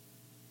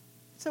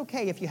 It's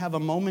okay if you have a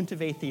moment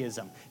of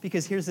atheism,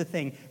 because here's the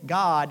thing.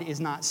 God is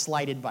not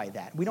slighted by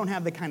that. We don't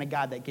have the kind of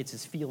God that gets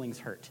his feelings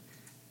hurt.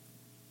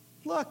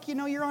 Look, you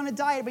know, you're on a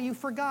diet, but you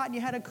forgot.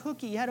 You had a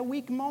cookie. You had a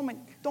weak moment.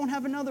 Don't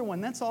have another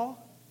one. That's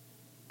all.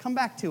 Come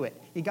back to it.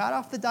 You got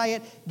off the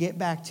diet. Get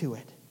back to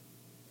it.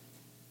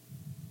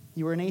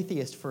 You were an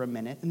atheist for a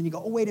minute, and then you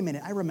go, oh, wait a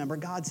minute, I remember,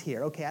 God's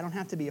here. Okay, I don't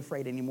have to be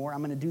afraid anymore. I'm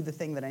going to do the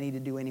thing that I need to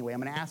do anyway.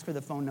 I'm going to ask for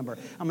the phone number.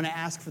 I'm going to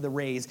ask for the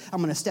raise. I'm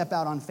going to step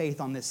out on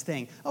faith on this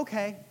thing.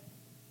 Okay,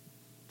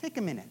 take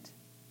a minute.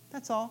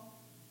 That's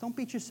all. Don't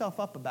beat yourself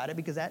up about it,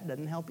 because that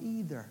doesn't help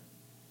either.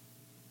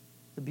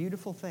 The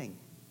beautiful thing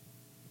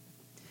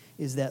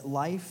is that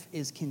life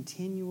is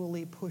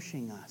continually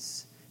pushing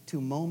us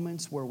to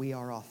moments where we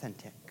are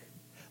authentic.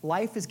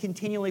 Life is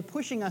continually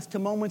pushing us to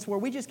moments where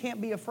we just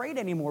can't be afraid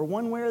anymore,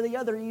 one way or the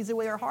other, easy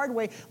way or hard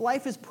way.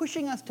 Life is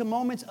pushing us to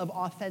moments of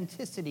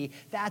authenticity.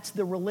 That's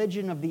the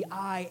religion of the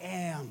I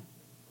am.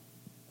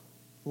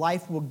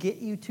 Life will get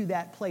you to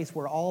that place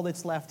where all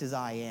that's left is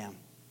I am.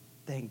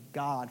 Thank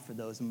God for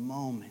those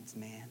moments,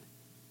 man.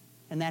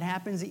 And that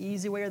happens the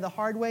easy way or the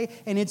hard way.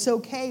 And it's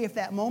okay if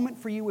that moment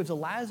for you is a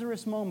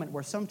Lazarus moment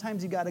where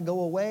sometimes you got to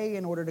go away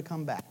in order to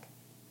come back.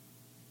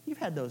 You've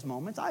had those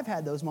moments. I've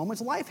had those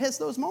moments. Life has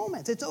those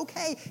moments. It's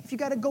okay if you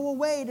got to go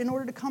away in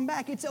order to come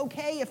back. It's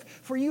okay if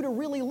for you to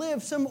really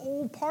live, some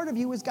old part of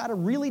you has got to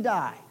really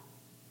die.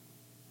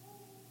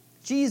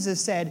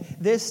 Jesus said,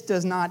 this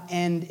does not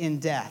end in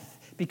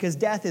death, because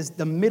death is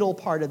the middle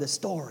part of the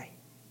story.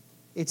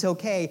 It's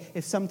okay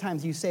if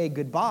sometimes you say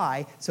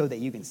goodbye so that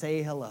you can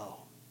say hello.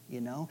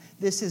 You know,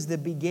 this is the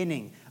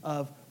beginning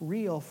of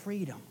real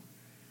freedom.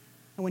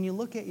 And when you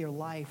look at your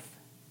life,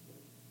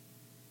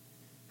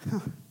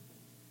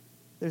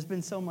 there's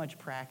been so much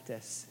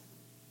practice.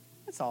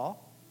 That's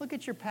all. Look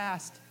at your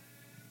past.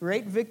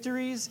 Great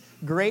victories,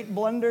 great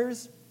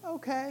blunders,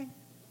 okay.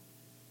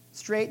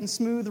 Straight and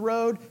smooth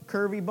road,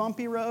 curvy,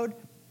 bumpy road,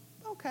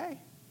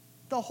 okay.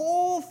 The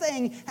whole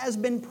thing has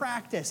been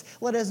practice.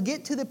 Let us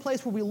get to the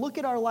place where we look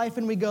at our life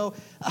and we go,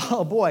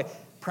 oh boy,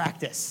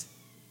 practice.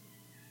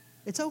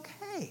 It's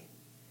okay.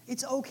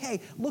 It's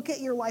okay. Look at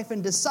your life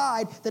and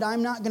decide that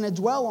I'm not going to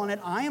dwell on it.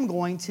 I am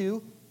going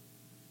to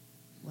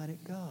let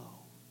it go.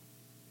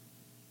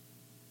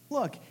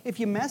 Look, if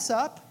you mess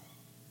up,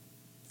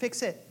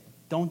 fix it.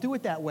 Don't do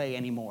it that way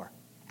anymore.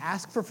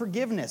 Ask for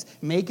forgiveness.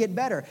 Make it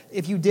better.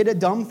 If you did a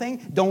dumb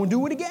thing, don't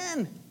do it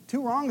again.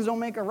 2 wrongs don't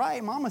make a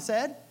right, Mama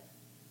said.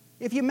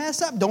 If you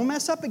mess up, don't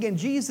mess up again.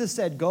 Jesus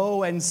said,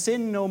 go and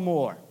sin no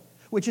more,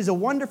 which is a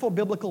wonderful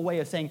biblical way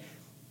of saying,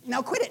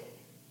 now quit it.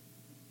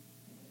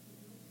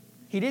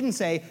 He didn't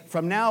say,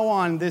 from now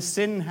on, this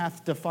sin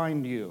hath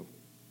defined you.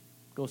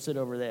 Go sit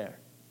over there.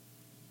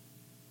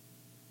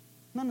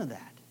 None of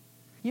that.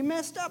 You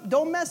messed up.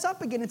 Don't mess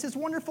up again. It's this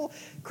wonderful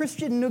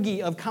Christian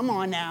noogie of, come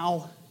on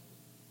now.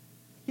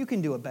 You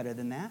can do it better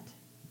than that.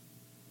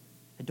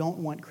 I don't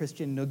want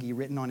Christian noogie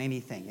written on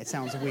anything. It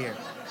sounds weird.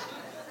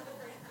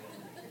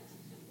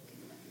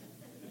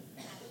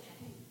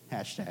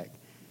 Hashtag.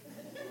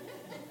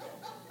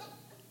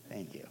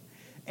 Thank you.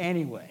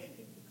 Anyway.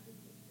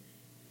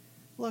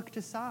 Look,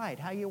 decide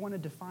how you want to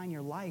define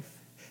your life.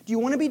 Do you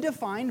want to be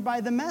defined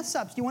by the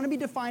mess-ups? Do you want to be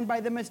defined by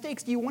the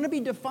mistakes? Do you want to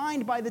be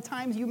defined by the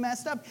times you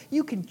messed up?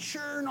 You can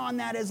churn on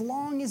that as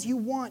long as you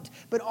want,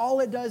 but all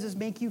it does is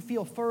make you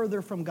feel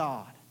further from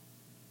God.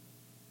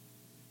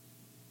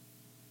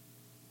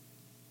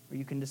 Or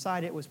you can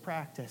decide it was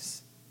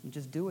practice and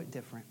just do it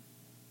different.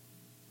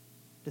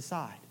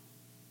 Decide.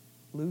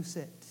 Loose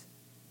it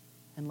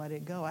and let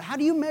it go. How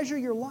do you measure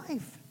your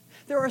life?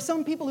 There are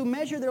some people who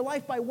measure their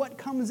life by what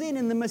comes in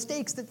and the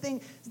mistakes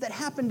that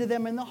happen to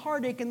them and the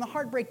heartache and the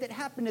heartbreak that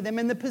happen to them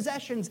and the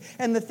possessions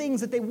and the things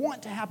that they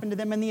want to happen to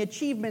them and the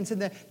achievements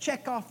and the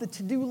check off the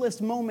to-do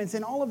list moments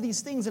and all of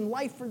these things. And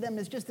life for them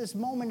is just this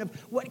moment of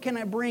what can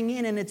I bring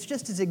in, and it's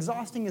just as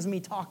exhausting as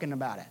me talking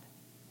about it.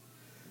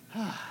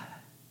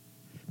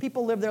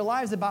 People live their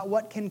lives about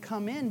what can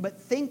come in, but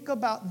think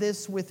about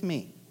this with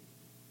me.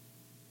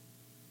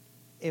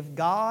 If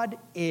God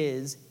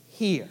is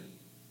here,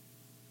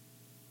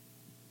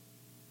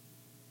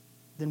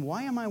 then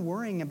why am I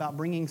worrying about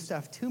bringing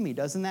stuff to me?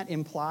 Doesn't that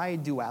imply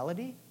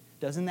duality?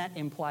 Doesn't that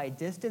imply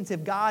distance?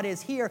 If God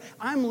is here,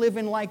 I'm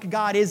living like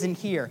God isn't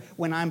here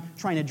when I'm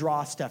trying to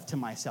draw stuff to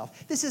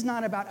myself. This is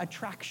not about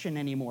attraction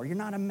anymore. You're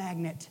not a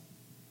magnet.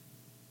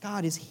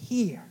 God is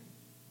here.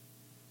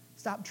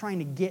 Stop trying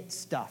to get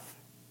stuff.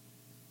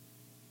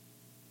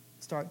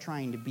 Start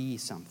trying to be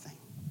something.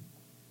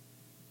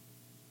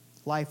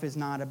 Life is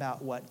not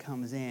about what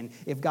comes in.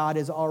 If God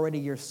is already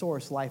your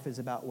source, life is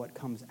about what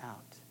comes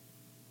out.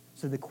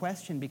 So the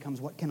question becomes,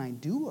 what can I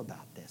do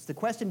about this? The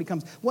question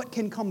becomes, what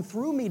can come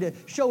through me to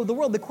show the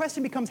world? The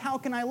question becomes, how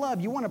can I love?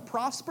 You want to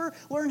prosper?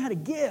 Learn how to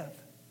give.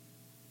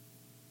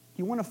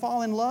 You want to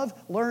fall in love?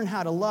 Learn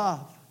how to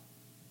love.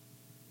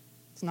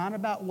 It's not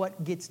about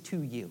what gets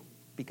to you,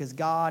 because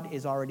God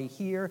is already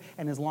here,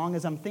 and as long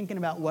as I'm thinking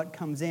about what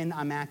comes in,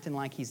 I'm acting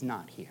like He's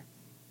not here.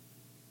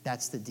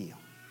 That's the deal.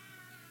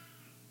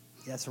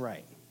 That's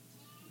right.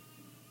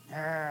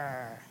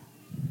 Arrgh.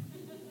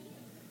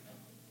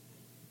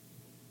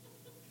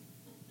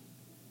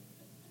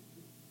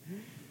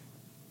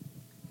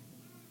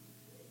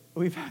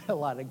 We've had a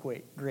lot of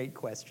great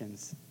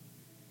questions.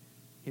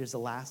 Here's the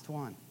last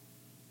one.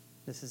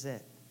 This is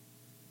it.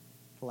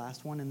 The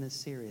last one in this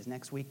series.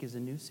 Next week is a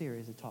new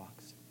series of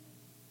talks.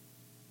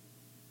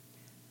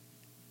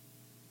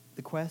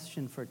 the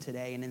question for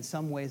today, and in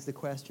some ways the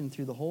question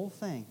through the whole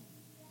thing,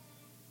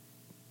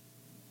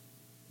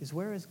 is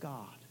where is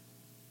God?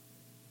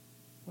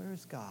 Where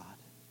is God?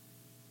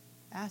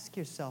 Ask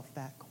yourself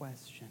that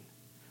question.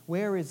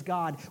 Where is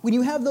God? When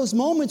you have those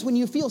moments when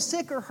you feel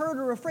sick or hurt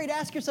or afraid,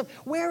 ask yourself,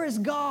 where is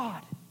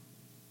God?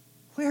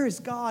 Where is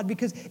God?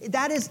 Because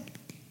that is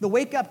the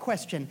wake-up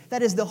question.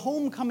 That is the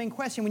homecoming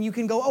question when you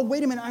can go, oh,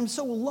 wait a minute, I'm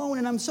so alone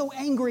and I'm so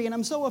angry and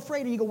I'm so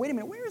afraid. And you go, wait a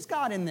minute, where is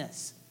God in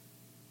this?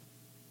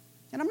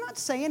 And I'm not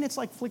saying it's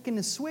like flicking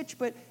a switch,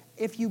 but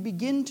if you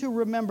begin to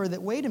remember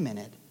that, wait a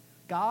minute,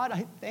 God,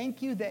 I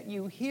thank you that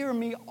you hear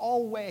me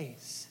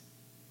always,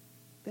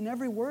 then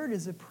every word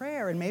is a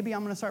prayer, and maybe I'm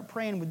going to start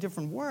praying with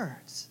different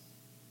words.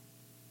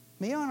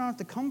 Maybe I don't have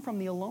to come from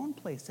the alone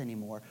place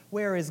anymore.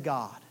 Where is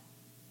God?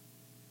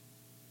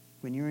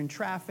 When you're in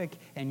traffic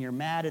and you're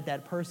mad at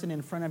that person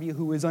in front of you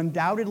who is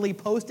undoubtedly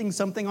posting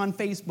something on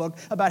Facebook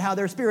about how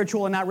they're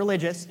spiritual and not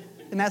religious,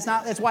 and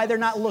that's why they're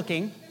not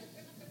looking.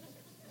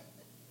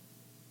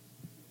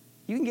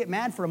 You can get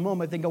mad for a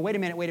moment, then go, wait a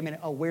minute,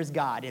 oh, where's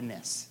God in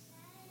this?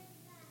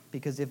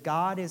 Because if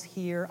God is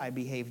here, I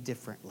behave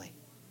differently.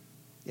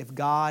 If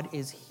God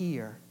is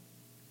here,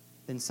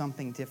 then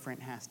something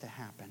different has to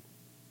happen.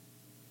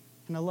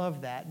 And I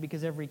love that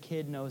because every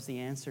kid knows the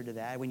answer to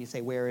that. When you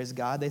say, where is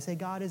God? They say,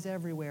 God is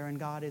everywhere and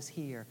God is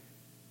here.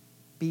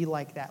 Be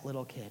like that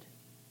little kid.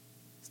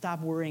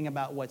 Stop worrying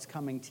about what's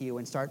coming to you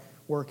and start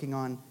working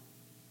on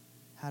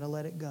how to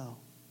let it go.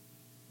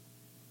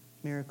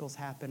 Miracles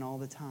happen all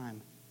the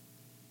time.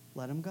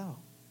 Let them go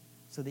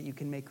so that you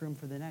can make room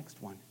for the next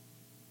one.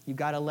 You've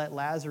got to let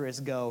Lazarus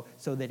go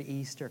so that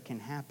Easter can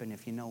happen,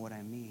 if you know what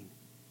I mean.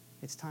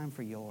 It's time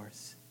for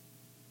yours.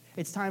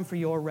 It's time for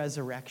your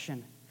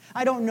resurrection.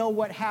 I don't know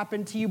what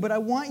happened to you, but I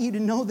want you to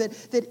know that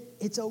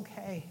it's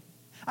okay.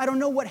 I don't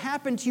know what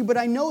happened to you, but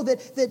I know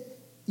that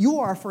you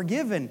are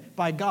forgiven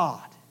by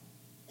God.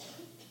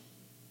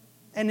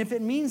 And if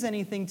it means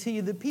anything to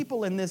you, the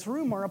people in this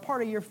room are a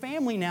part of your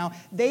family now.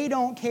 They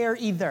don't care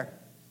either.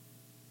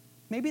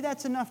 Maybe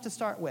that's enough to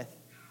start with.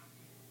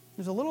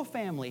 There's a little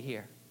family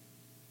here.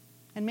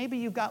 And maybe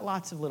you've got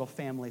lots of little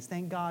families.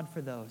 Thank God for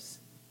those.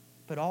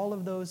 But all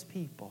of those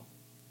people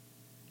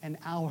and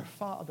our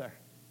Father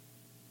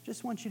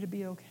just want you to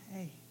be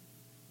okay.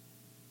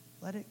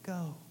 Let it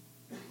go.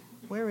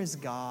 Where is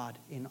God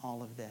in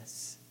all of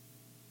this?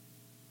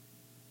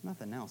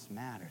 Nothing else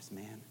matters,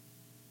 man.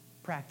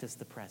 Practice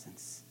the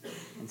presence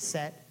and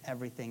set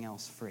everything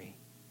else free.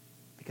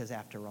 Because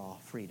after all,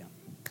 freedom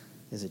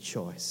is a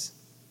choice.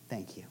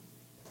 Thank you.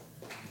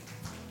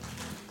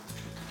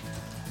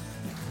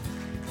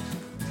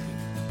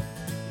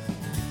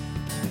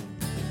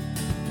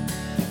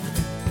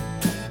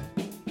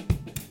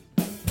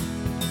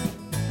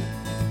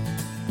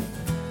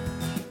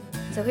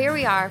 So here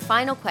we are,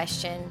 final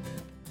question.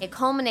 It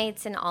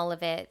culminates in all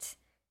of it.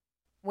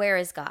 Where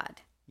is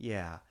God?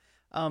 Yeah.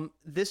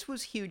 This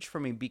was huge for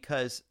me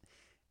because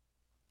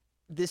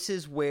this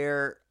is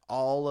where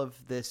all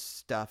of this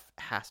stuff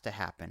has to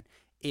happen.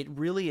 It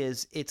really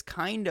is. It's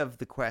kind of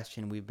the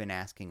question we've been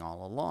asking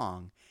all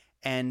along.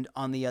 And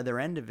on the other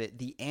end of it,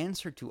 the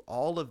answer to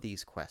all of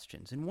these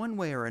questions, in one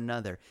way or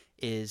another,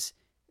 is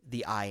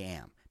the I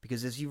am.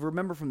 Because as you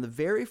remember from the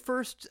very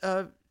first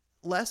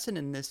lesson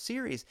in this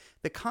series,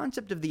 the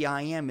concept of the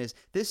I am is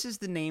this is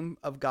the name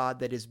of God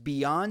that is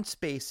beyond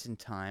space and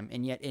time,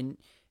 and yet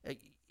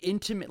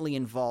intimately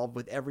involved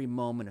with every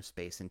moment of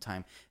space and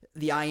time.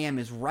 The I am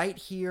is right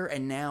here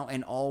and now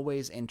and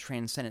always and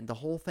transcendent, the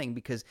whole thing,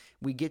 because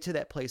we get to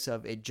that place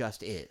of it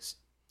just is.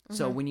 Mm-hmm.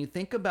 So when you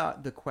think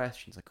about the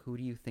questions, like who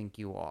do you think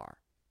you are?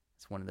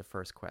 It's one of the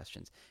first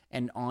questions.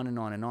 And on and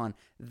on and on.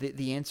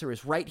 The answer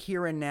is right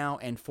here and now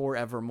and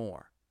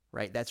forevermore.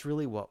 Right? That's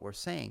really what we're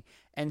saying.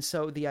 And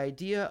so the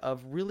idea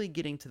of really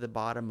getting to the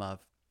bottom of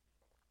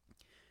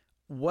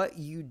what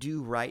you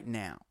do right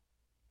now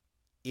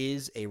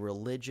is a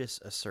religious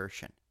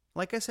assertion.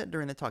 Like I said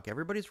during the talk,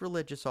 everybody's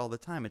religious all the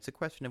time. It's a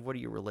question of what are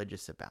you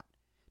religious about?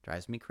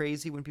 Drives me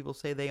crazy when people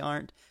say they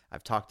aren't.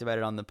 I've talked about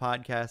it on the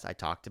podcast. I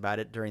talked about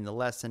it during the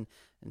lesson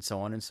and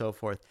so on and so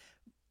forth.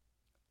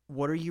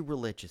 What are you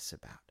religious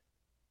about?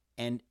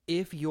 And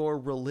if your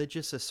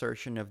religious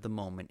assertion of the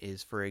moment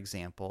is, for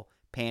example,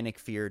 panic,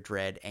 fear,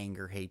 dread,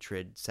 anger,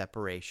 hatred,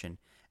 separation,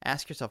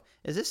 ask yourself,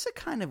 is this the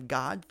kind of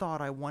God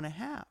thought I want to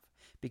have?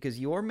 Because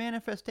your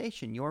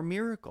manifestation, your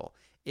miracle,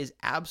 is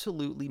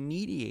absolutely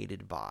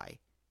mediated by,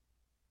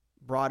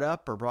 brought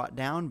up or brought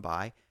down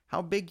by,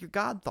 how big your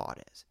God thought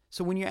is.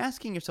 So when you're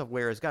asking yourself,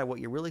 where is God? What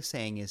you're really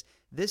saying is,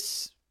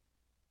 this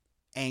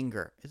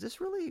anger, is this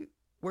really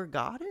where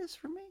God is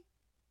for me?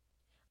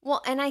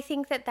 Well, and I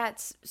think that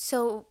that's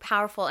so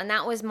powerful. And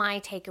that was my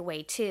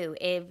takeaway too.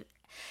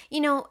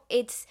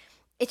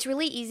 It's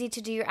really easy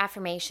to do your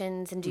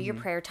affirmations and do your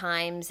prayer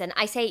times. And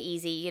I say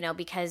easy,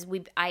 because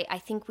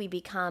I think we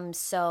become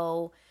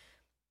so,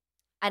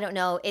 I don't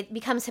know, it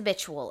becomes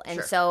habitual.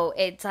 And so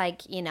it's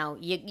like,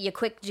 you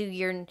quick do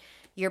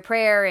your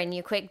prayer and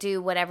you quick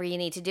do whatever you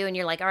need to do. And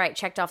you're like, all right,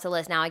 checked off the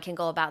list. Now I can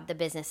go about the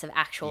business of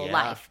actual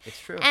life. It's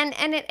true. And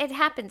it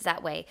happens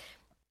that way.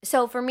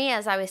 So for me,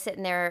 as I was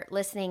sitting there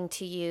listening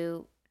to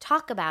you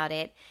talk about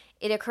it,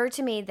 it occurred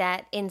to me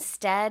that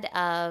instead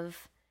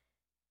of,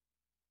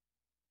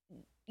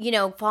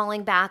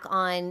 falling back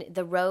on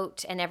the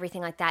rote and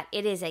everything like that,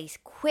 it is a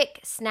quick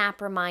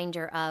snap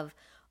reminder of,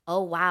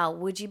 oh, wow,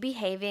 would you be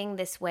behaving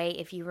this way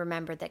if you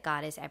remembered that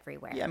God is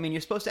everywhere? Yeah, I mean, you're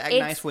supposed to act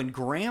nice when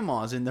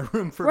grandma's in the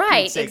room for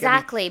right, Pete's sake.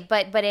 exactly.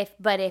 But if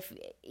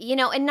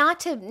and not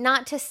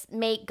to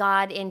make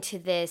God into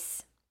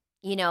this,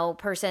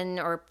 person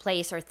or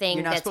place or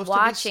thing that's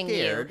watching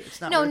you.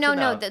 It's not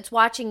no, that's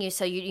watching you.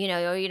 So you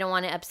don't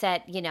want to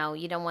upset, you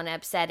don't want to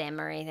upset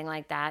him or anything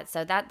like that.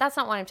 So that's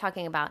not what I'm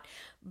talking about.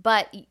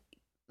 But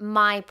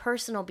my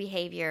personal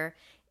behavior,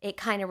 it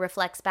kind of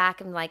reflects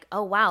back and like,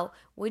 oh, wow,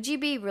 would you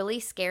be really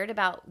scared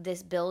about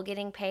this bill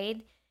getting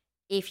paid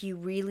if you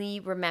really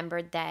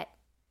remembered that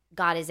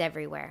God is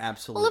everywhere?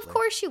 Absolutely. Well, of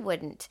course you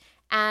wouldn't.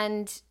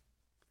 And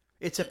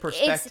it's a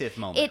perspective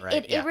moment,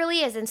 right? It really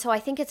is. And so I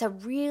think it's a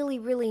really,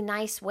 really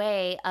nice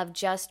way of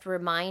just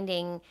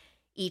reminding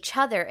each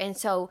other. And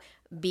so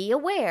be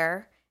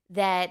aware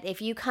that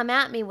if you come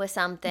at me with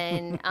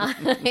something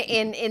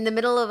in the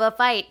middle of a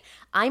fight,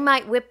 I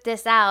might whip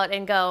this out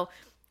and go,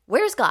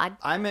 where's God?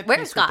 I'm at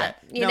Where's peace God?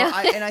 with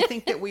that. And I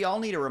think that we all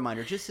need a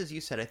reminder, just as you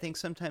said. I think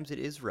sometimes it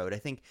is rote. I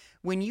think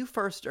when you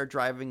first are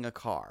driving a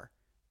car,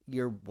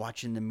 you're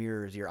watching the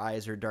mirrors, your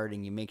eyes are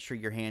darting, you make sure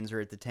your hands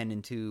are at the 10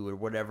 and 2 or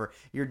whatever.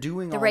 You're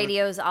doing the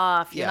radio's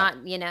off. You're Yeah.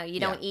 not, you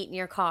don't eat in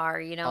your car.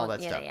 You don't, all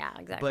that stuff. Yeah,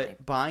 exactly.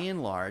 But by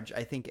and large,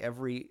 I think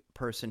every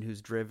person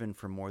who's driven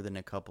for more than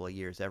a couple of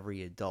years,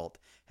 every adult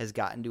has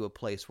gotten to a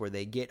place where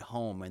they get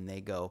home and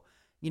they go,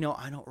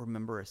 I don't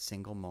remember a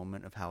single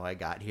moment of how I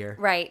got here.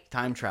 Right.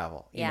 Time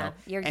travel. You're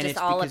and just it's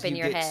all because up in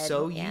you your get head.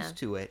 so used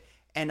to it.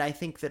 And I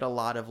think that a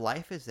lot of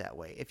life is that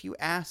way. If you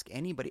ask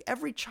anybody,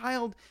 every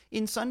child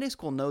in Sunday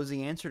school knows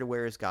the answer to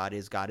where is. God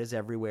is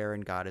everywhere,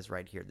 and God is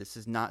right here. This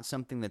is not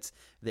something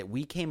that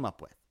we came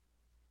up with.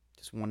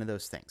 Just one of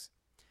those things.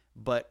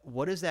 But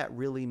what does that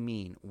really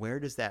mean? Where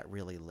does that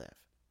really live?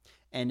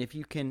 And if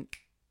you can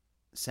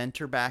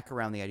center back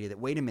around the idea that,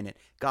 wait a minute,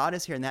 God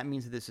is here, and that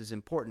means that this is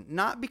important.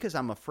 Not because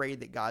I'm afraid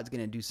that God's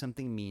going to do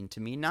something mean to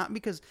me. Not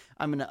because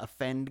I'm going to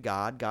offend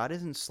God. God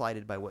isn't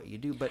slighted by what you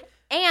do, but...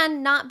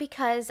 And not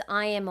because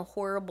I am a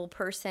horrible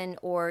person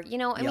or,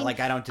 I mean...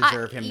 like I don't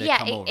deserve him to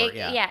come over.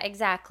 Yeah,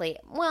 exactly.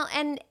 Well,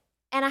 and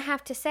I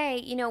have to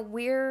say,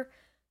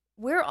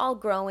 we're all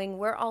growing.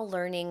 We're all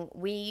learning.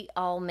 We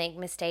all make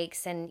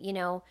mistakes. And,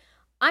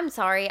 I'm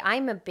sorry.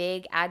 I'm a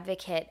big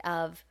advocate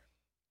of,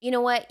 you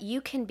know what?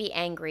 You can be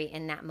angry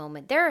in that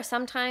moment. There are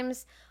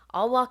sometimes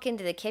I'll walk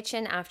into the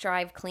kitchen after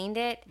I've cleaned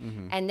it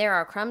and there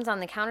are crumbs on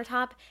the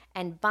countertop.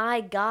 And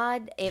by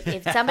God,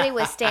 if somebody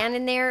was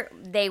standing there,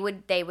 they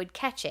would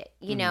catch it,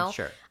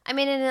 Sure. I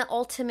mean, in the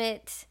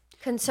ultimate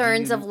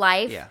concerns of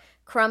life,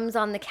 crumbs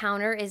on the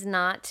counter is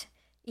not,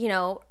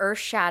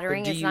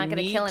 earth-shattering. It's not going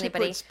to kill anybody. Do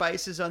you need to put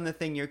spices on the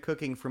thing you're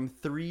cooking from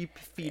 3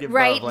 feet above?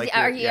 Right? Like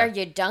are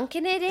you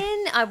dunking it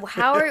in?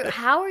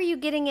 How are you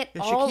getting it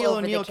all Shaquille over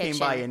O'Neal the kitchen? came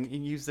by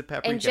and used the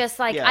paprika. And just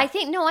like, I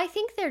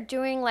think they're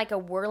doing like a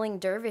whirling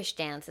dervish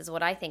dance is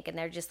what I think. And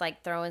they're just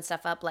like throwing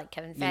stuff up like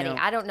confetti.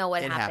 I don't know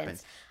what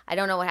happens. I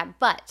don't know what happens.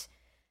 But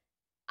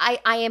I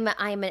am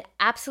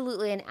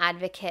absolutely an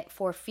advocate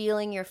for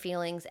feeling your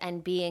feelings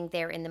and being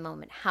there in the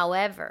moment.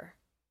 However,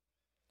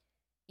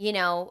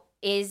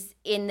 is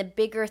in the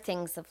bigger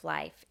things of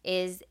life,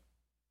 it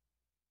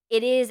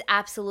is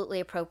absolutely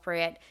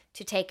appropriate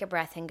to take a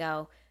breath and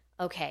go,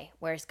 okay,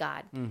 where's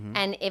God? Mm-hmm.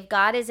 And if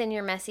God is in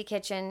your messy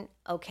kitchen,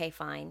 okay,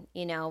 fine.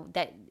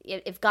 That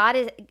if God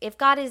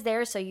is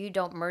there so you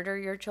don't murder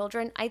your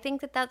children, I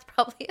think that's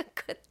probably a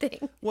good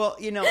thing. Well,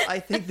 I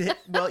think that,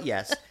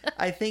 yes,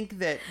 I think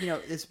that,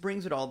 this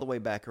brings it all the way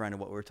back around to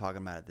what we were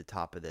talking about at the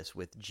top of this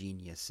with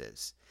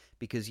geniuses.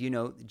 Because,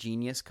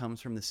 genius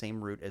comes from the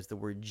same root as the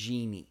word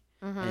genie.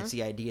 Mm-hmm. And it's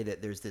the idea that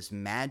there's this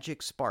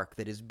magic spark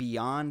that is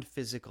beyond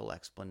physical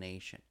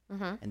explanation.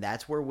 Mm-hmm. And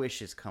that's where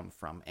wishes come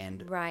from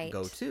and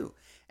go to.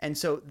 And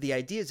so the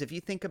idea is, if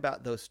you think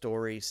about those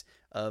stories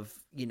of,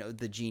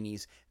 the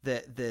genies,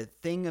 the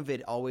thing of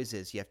it always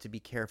is you have to be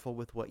careful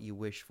with what you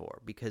wish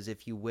for. Because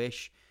if you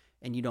wish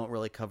and you don't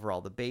really cover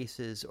all the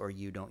bases, or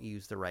you don't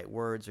use the right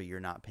words, or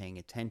you're not paying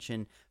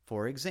attention,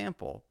 for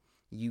example,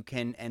 you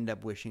can end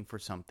up wishing for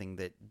something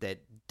that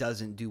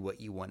doesn't do what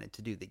you want it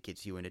to do, that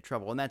gets you into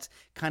trouble. And that's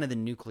kind of the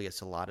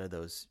nucleus of a lot of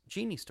those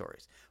genie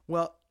stories.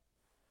 Well,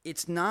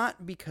 it's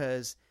not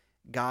because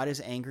God is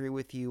angry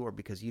with you, or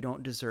because you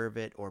don't deserve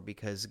it, or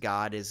because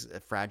God is a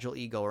fragile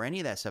ego, or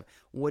any of that stuff.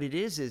 What it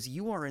is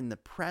you are in the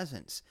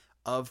presence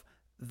of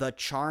the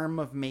charm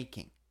of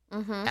making.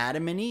 Mm-hmm.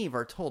 Adam and Eve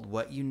are told,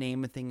 what you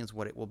name a thing is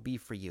what it will be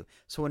for you.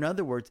 So in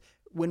other words,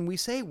 when we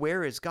say,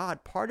 where is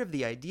God, part of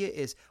the idea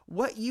is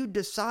what you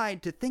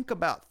decide to think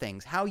about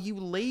things, how you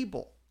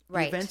label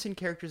the events and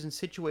characters and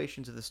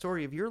situations of the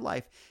story of your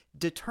life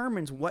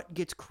determines what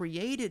gets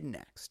created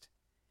next.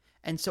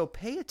 And so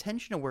pay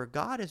attention to where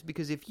God is,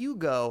 because if you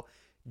go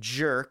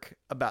jerk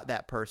about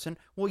that person,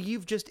 well,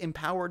 you've just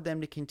empowered them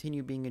to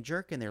continue being a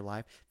jerk in their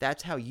life.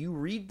 That's how you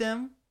read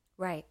them.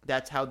 Right.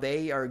 That's how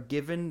they are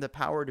given the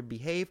power to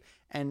behave,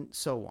 and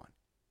so on.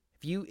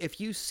 If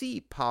you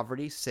see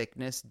poverty,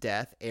 sickness,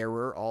 death,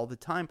 error all the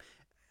time,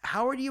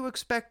 how do you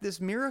expect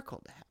this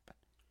miracle to happen?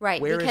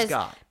 Right. Where is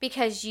God?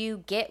 Because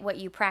you get what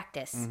you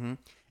practice. Mm-hmm.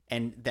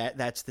 And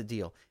that's the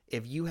deal.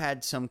 If you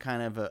had some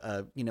kind of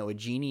a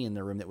genie in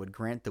the room that would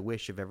grant the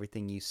wish of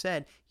everything you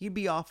said, you'd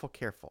be awful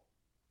careful.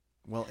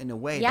 Well, in a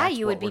way, yeah, that's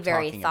you what would be we're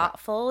very talking about.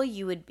 thoughtful.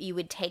 You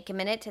would take a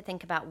minute to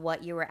think about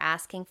what you were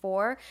asking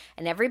for,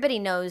 and everybody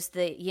knows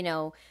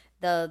the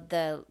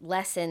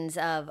lessons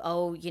of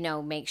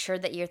make sure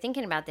that you're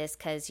thinking about this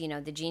because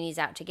the genie's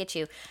out to get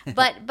you.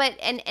 But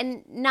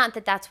and not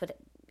that that's what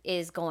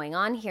is going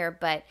on here,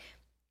 but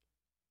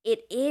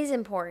it is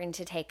important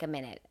to take a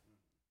minute.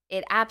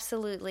 It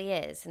absolutely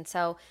is. And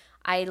so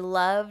I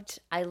loved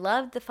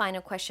the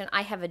final question.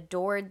 I have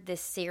adored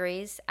this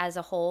series as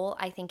a whole.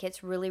 I think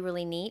it's really,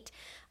 really neat.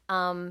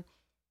 The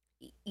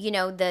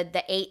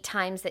 8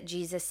 times that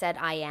Jesus said,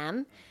 I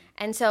am.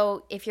 And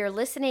so if you're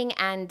listening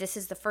and this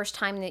is the first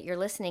time that you're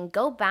listening,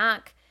 go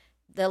back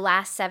the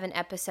last 7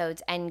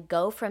 episodes and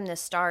go from the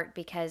start,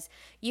 because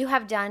you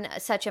have done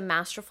such a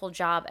masterful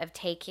job of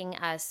taking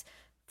us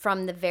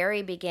from the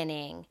very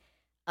beginning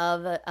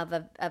of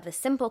a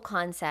simple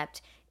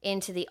concept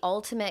into the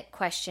ultimate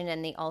question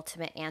and the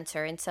ultimate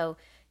answer. And so,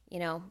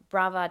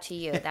 bravo to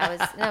you.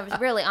 That was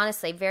really,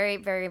 honestly, very,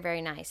 very,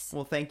 very nice.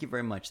 Well, thank you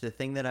very much. The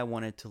thing that I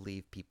wanted to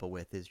leave people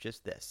with is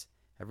just this.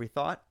 Every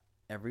thought,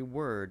 every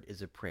word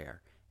is a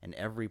prayer, and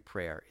every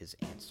prayer is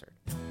answered.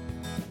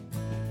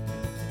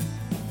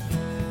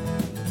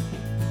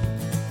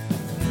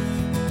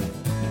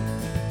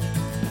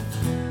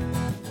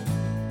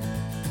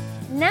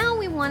 Now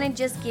we want to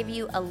just give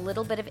you a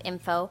little bit of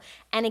info.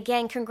 And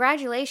again,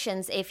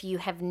 congratulations if you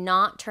have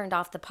not turned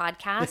off the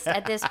podcast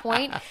at this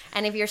point.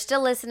 And if you're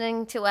still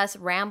listening to us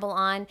ramble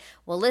on,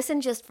 we'll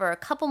listen just for a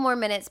couple more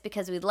minutes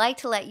because we'd like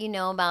to let you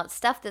know about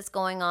stuff that's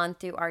going on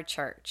through our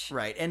church.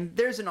 Right. And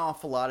there's an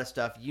awful lot of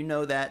stuff. You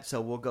know that,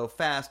 so we'll go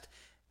fast.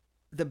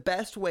 The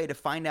best way to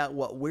find out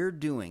what we're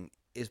doing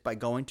is by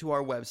going to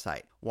our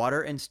website,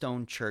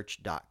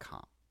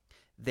 waterandstonechurch.com.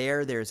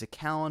 There's a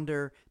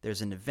calendar,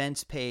 there's an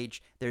events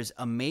page, there's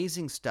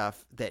amazing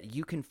stuff that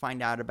you can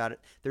find out about it.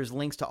 There's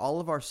links to all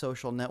of our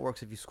social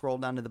networks. If you scroll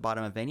down to the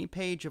bottom of any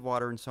page of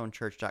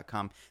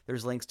waterandstonechurch.com,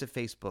 there's links to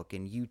Facebook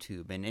and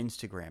YouTube and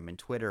Instagram and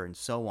Twitter and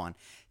so on.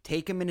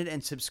 Take a minute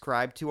and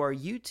subscribe to our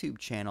YouTube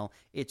channel.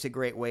 It's a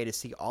great way to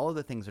see all of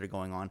the things that are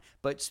going on.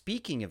 But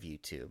speaking of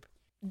YouTube,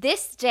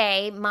 this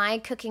day, my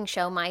cooking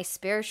show with a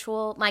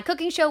spiritual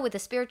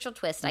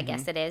twist, I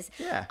guess it is.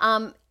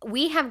 Yeah.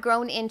 We have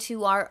grown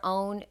into our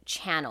own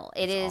channel.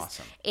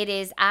 Awesome. It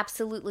is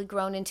absolutely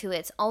grown into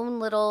its own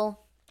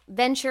little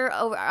venture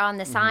over on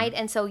the side.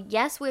 And so,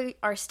 yes, we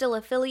are still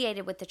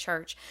affiliated with the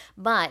church,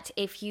 but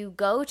if you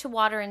go to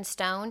Water and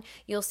Stone,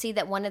 you'll see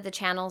that one of the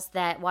channels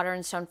that Water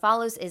and Stone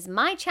follows is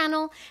my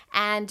channel,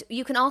 and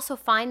you can also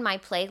find my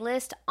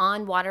playlist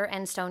on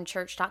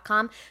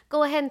waterandstonechurch.com.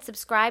 Go ahead and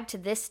subscribe to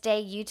This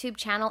Day YouTube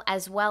channel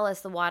as well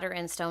as the Water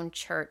and Stone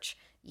Church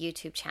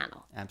YouTube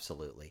channel.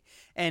 Absolutely.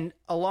 And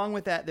along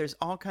with that, there's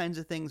all kinds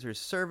of things.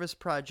 There's service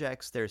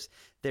projects. There's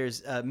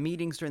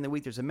meetings during the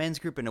week. There's a men's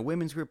group and a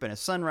women's group and a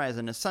sunrise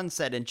and a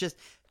sunset and just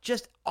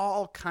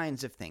all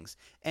kinds of things.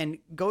 And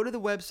go to the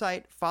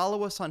website,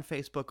 follow us on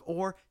Facebook,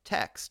 or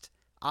text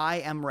I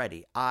am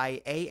ready,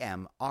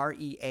 IAMREADY.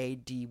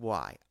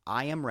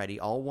 I am ready,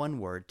 all one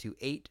word, to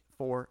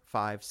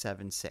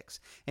 84576.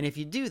 And if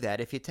you do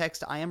that, if you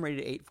text I am ready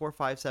to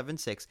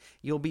 84576,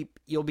 you'll be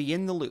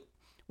in the loop.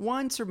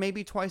 Once or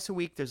maybe twice a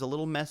week, there's a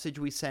little message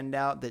we send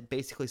out that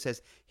basically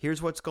says, here's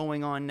what's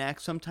going on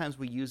next. Sometimes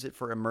we use it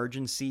for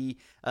emergency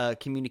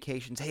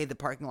communications. Hey, the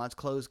parking lot's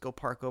closed. Go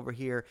park over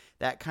here.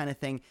 That kind of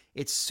thing.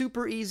 It's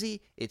super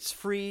easy. It's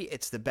free.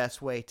 It's the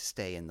best way to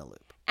stay in the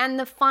loop. And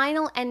the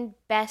final and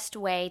best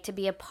way to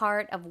be a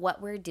part of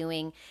what we're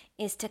doing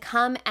is to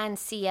come and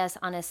see us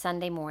on a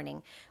Sunday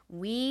morning.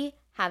 We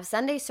have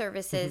Sunday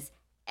services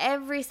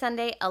every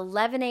Sunday,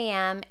 11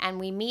 a.m., and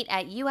we meet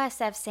at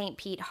USF St.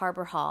 Pete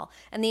Harbor Hall.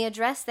 And the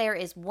address there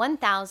is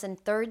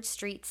 1000 3rd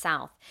Street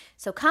South.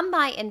 So come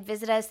by and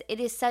visit us. It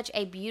is such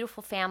a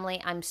beautiful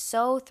family. I'm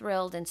so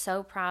thrilled and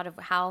so proud of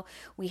how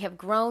we have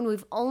grown.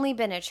 We've only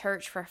been a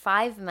church for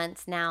 5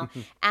 months now,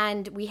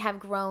 and we have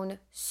grown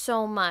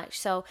so much.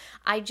 So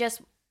I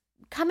just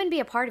come and be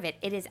a part of it.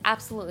 It is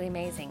absolutely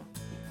amazing.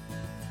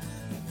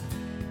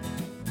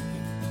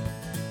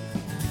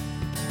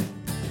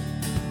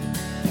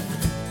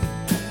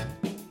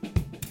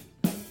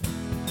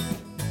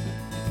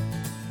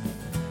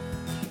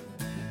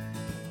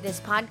 This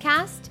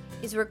podcast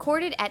is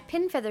recorded at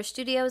Pinfeather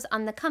Studios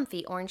on the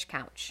comfy orange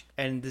couch.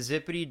 And the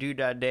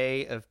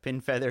zippity-doo-dah-day of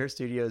Pinfeather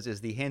Studios is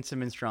the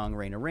handsome and strong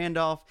Raina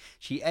Randolph.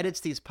 She edits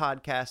these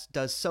podcasts,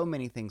 does so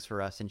many things for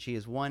us, and she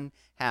is one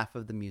half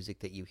of the music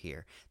that you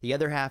hear. The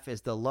other half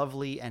is the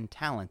lovely and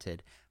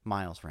talented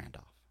Miles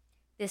Randolph.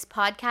 This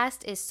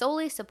podcast is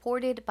solely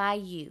supported by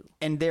you.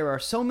 And there are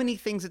so many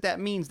things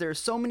that means. There are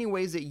so many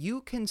ways that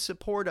you can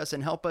support us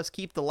and help us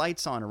keep the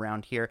lights on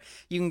around here.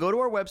 You can go to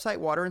our website,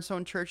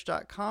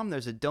 waterandstonechurch.com.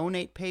 There's a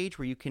donate page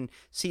where you can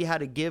see how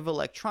to give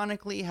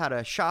electronically, how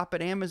to shop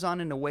at Amazon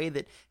in a way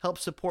that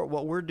helps support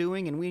what we're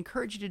doing. And we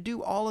encourage you to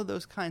do all of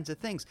those kinds of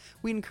things.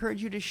 We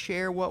encourage you to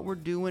share what we're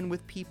doing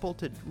with people,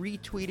 to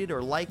retweet it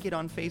or like it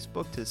on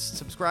Facebook, to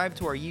subscribe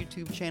to our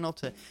YouTube channel,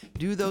 to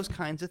do those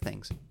kinds of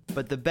things.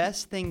 But the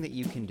best thing that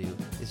you can do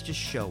is just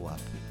show up.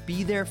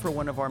 Be there for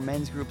one of our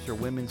men's groups or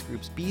women's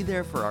groups. Be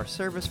there for our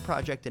service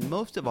project. And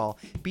most of all,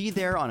 be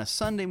there on a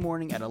Sunday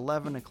morning at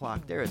 11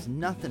 o'clock. There is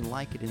nothing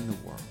like it in the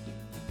world.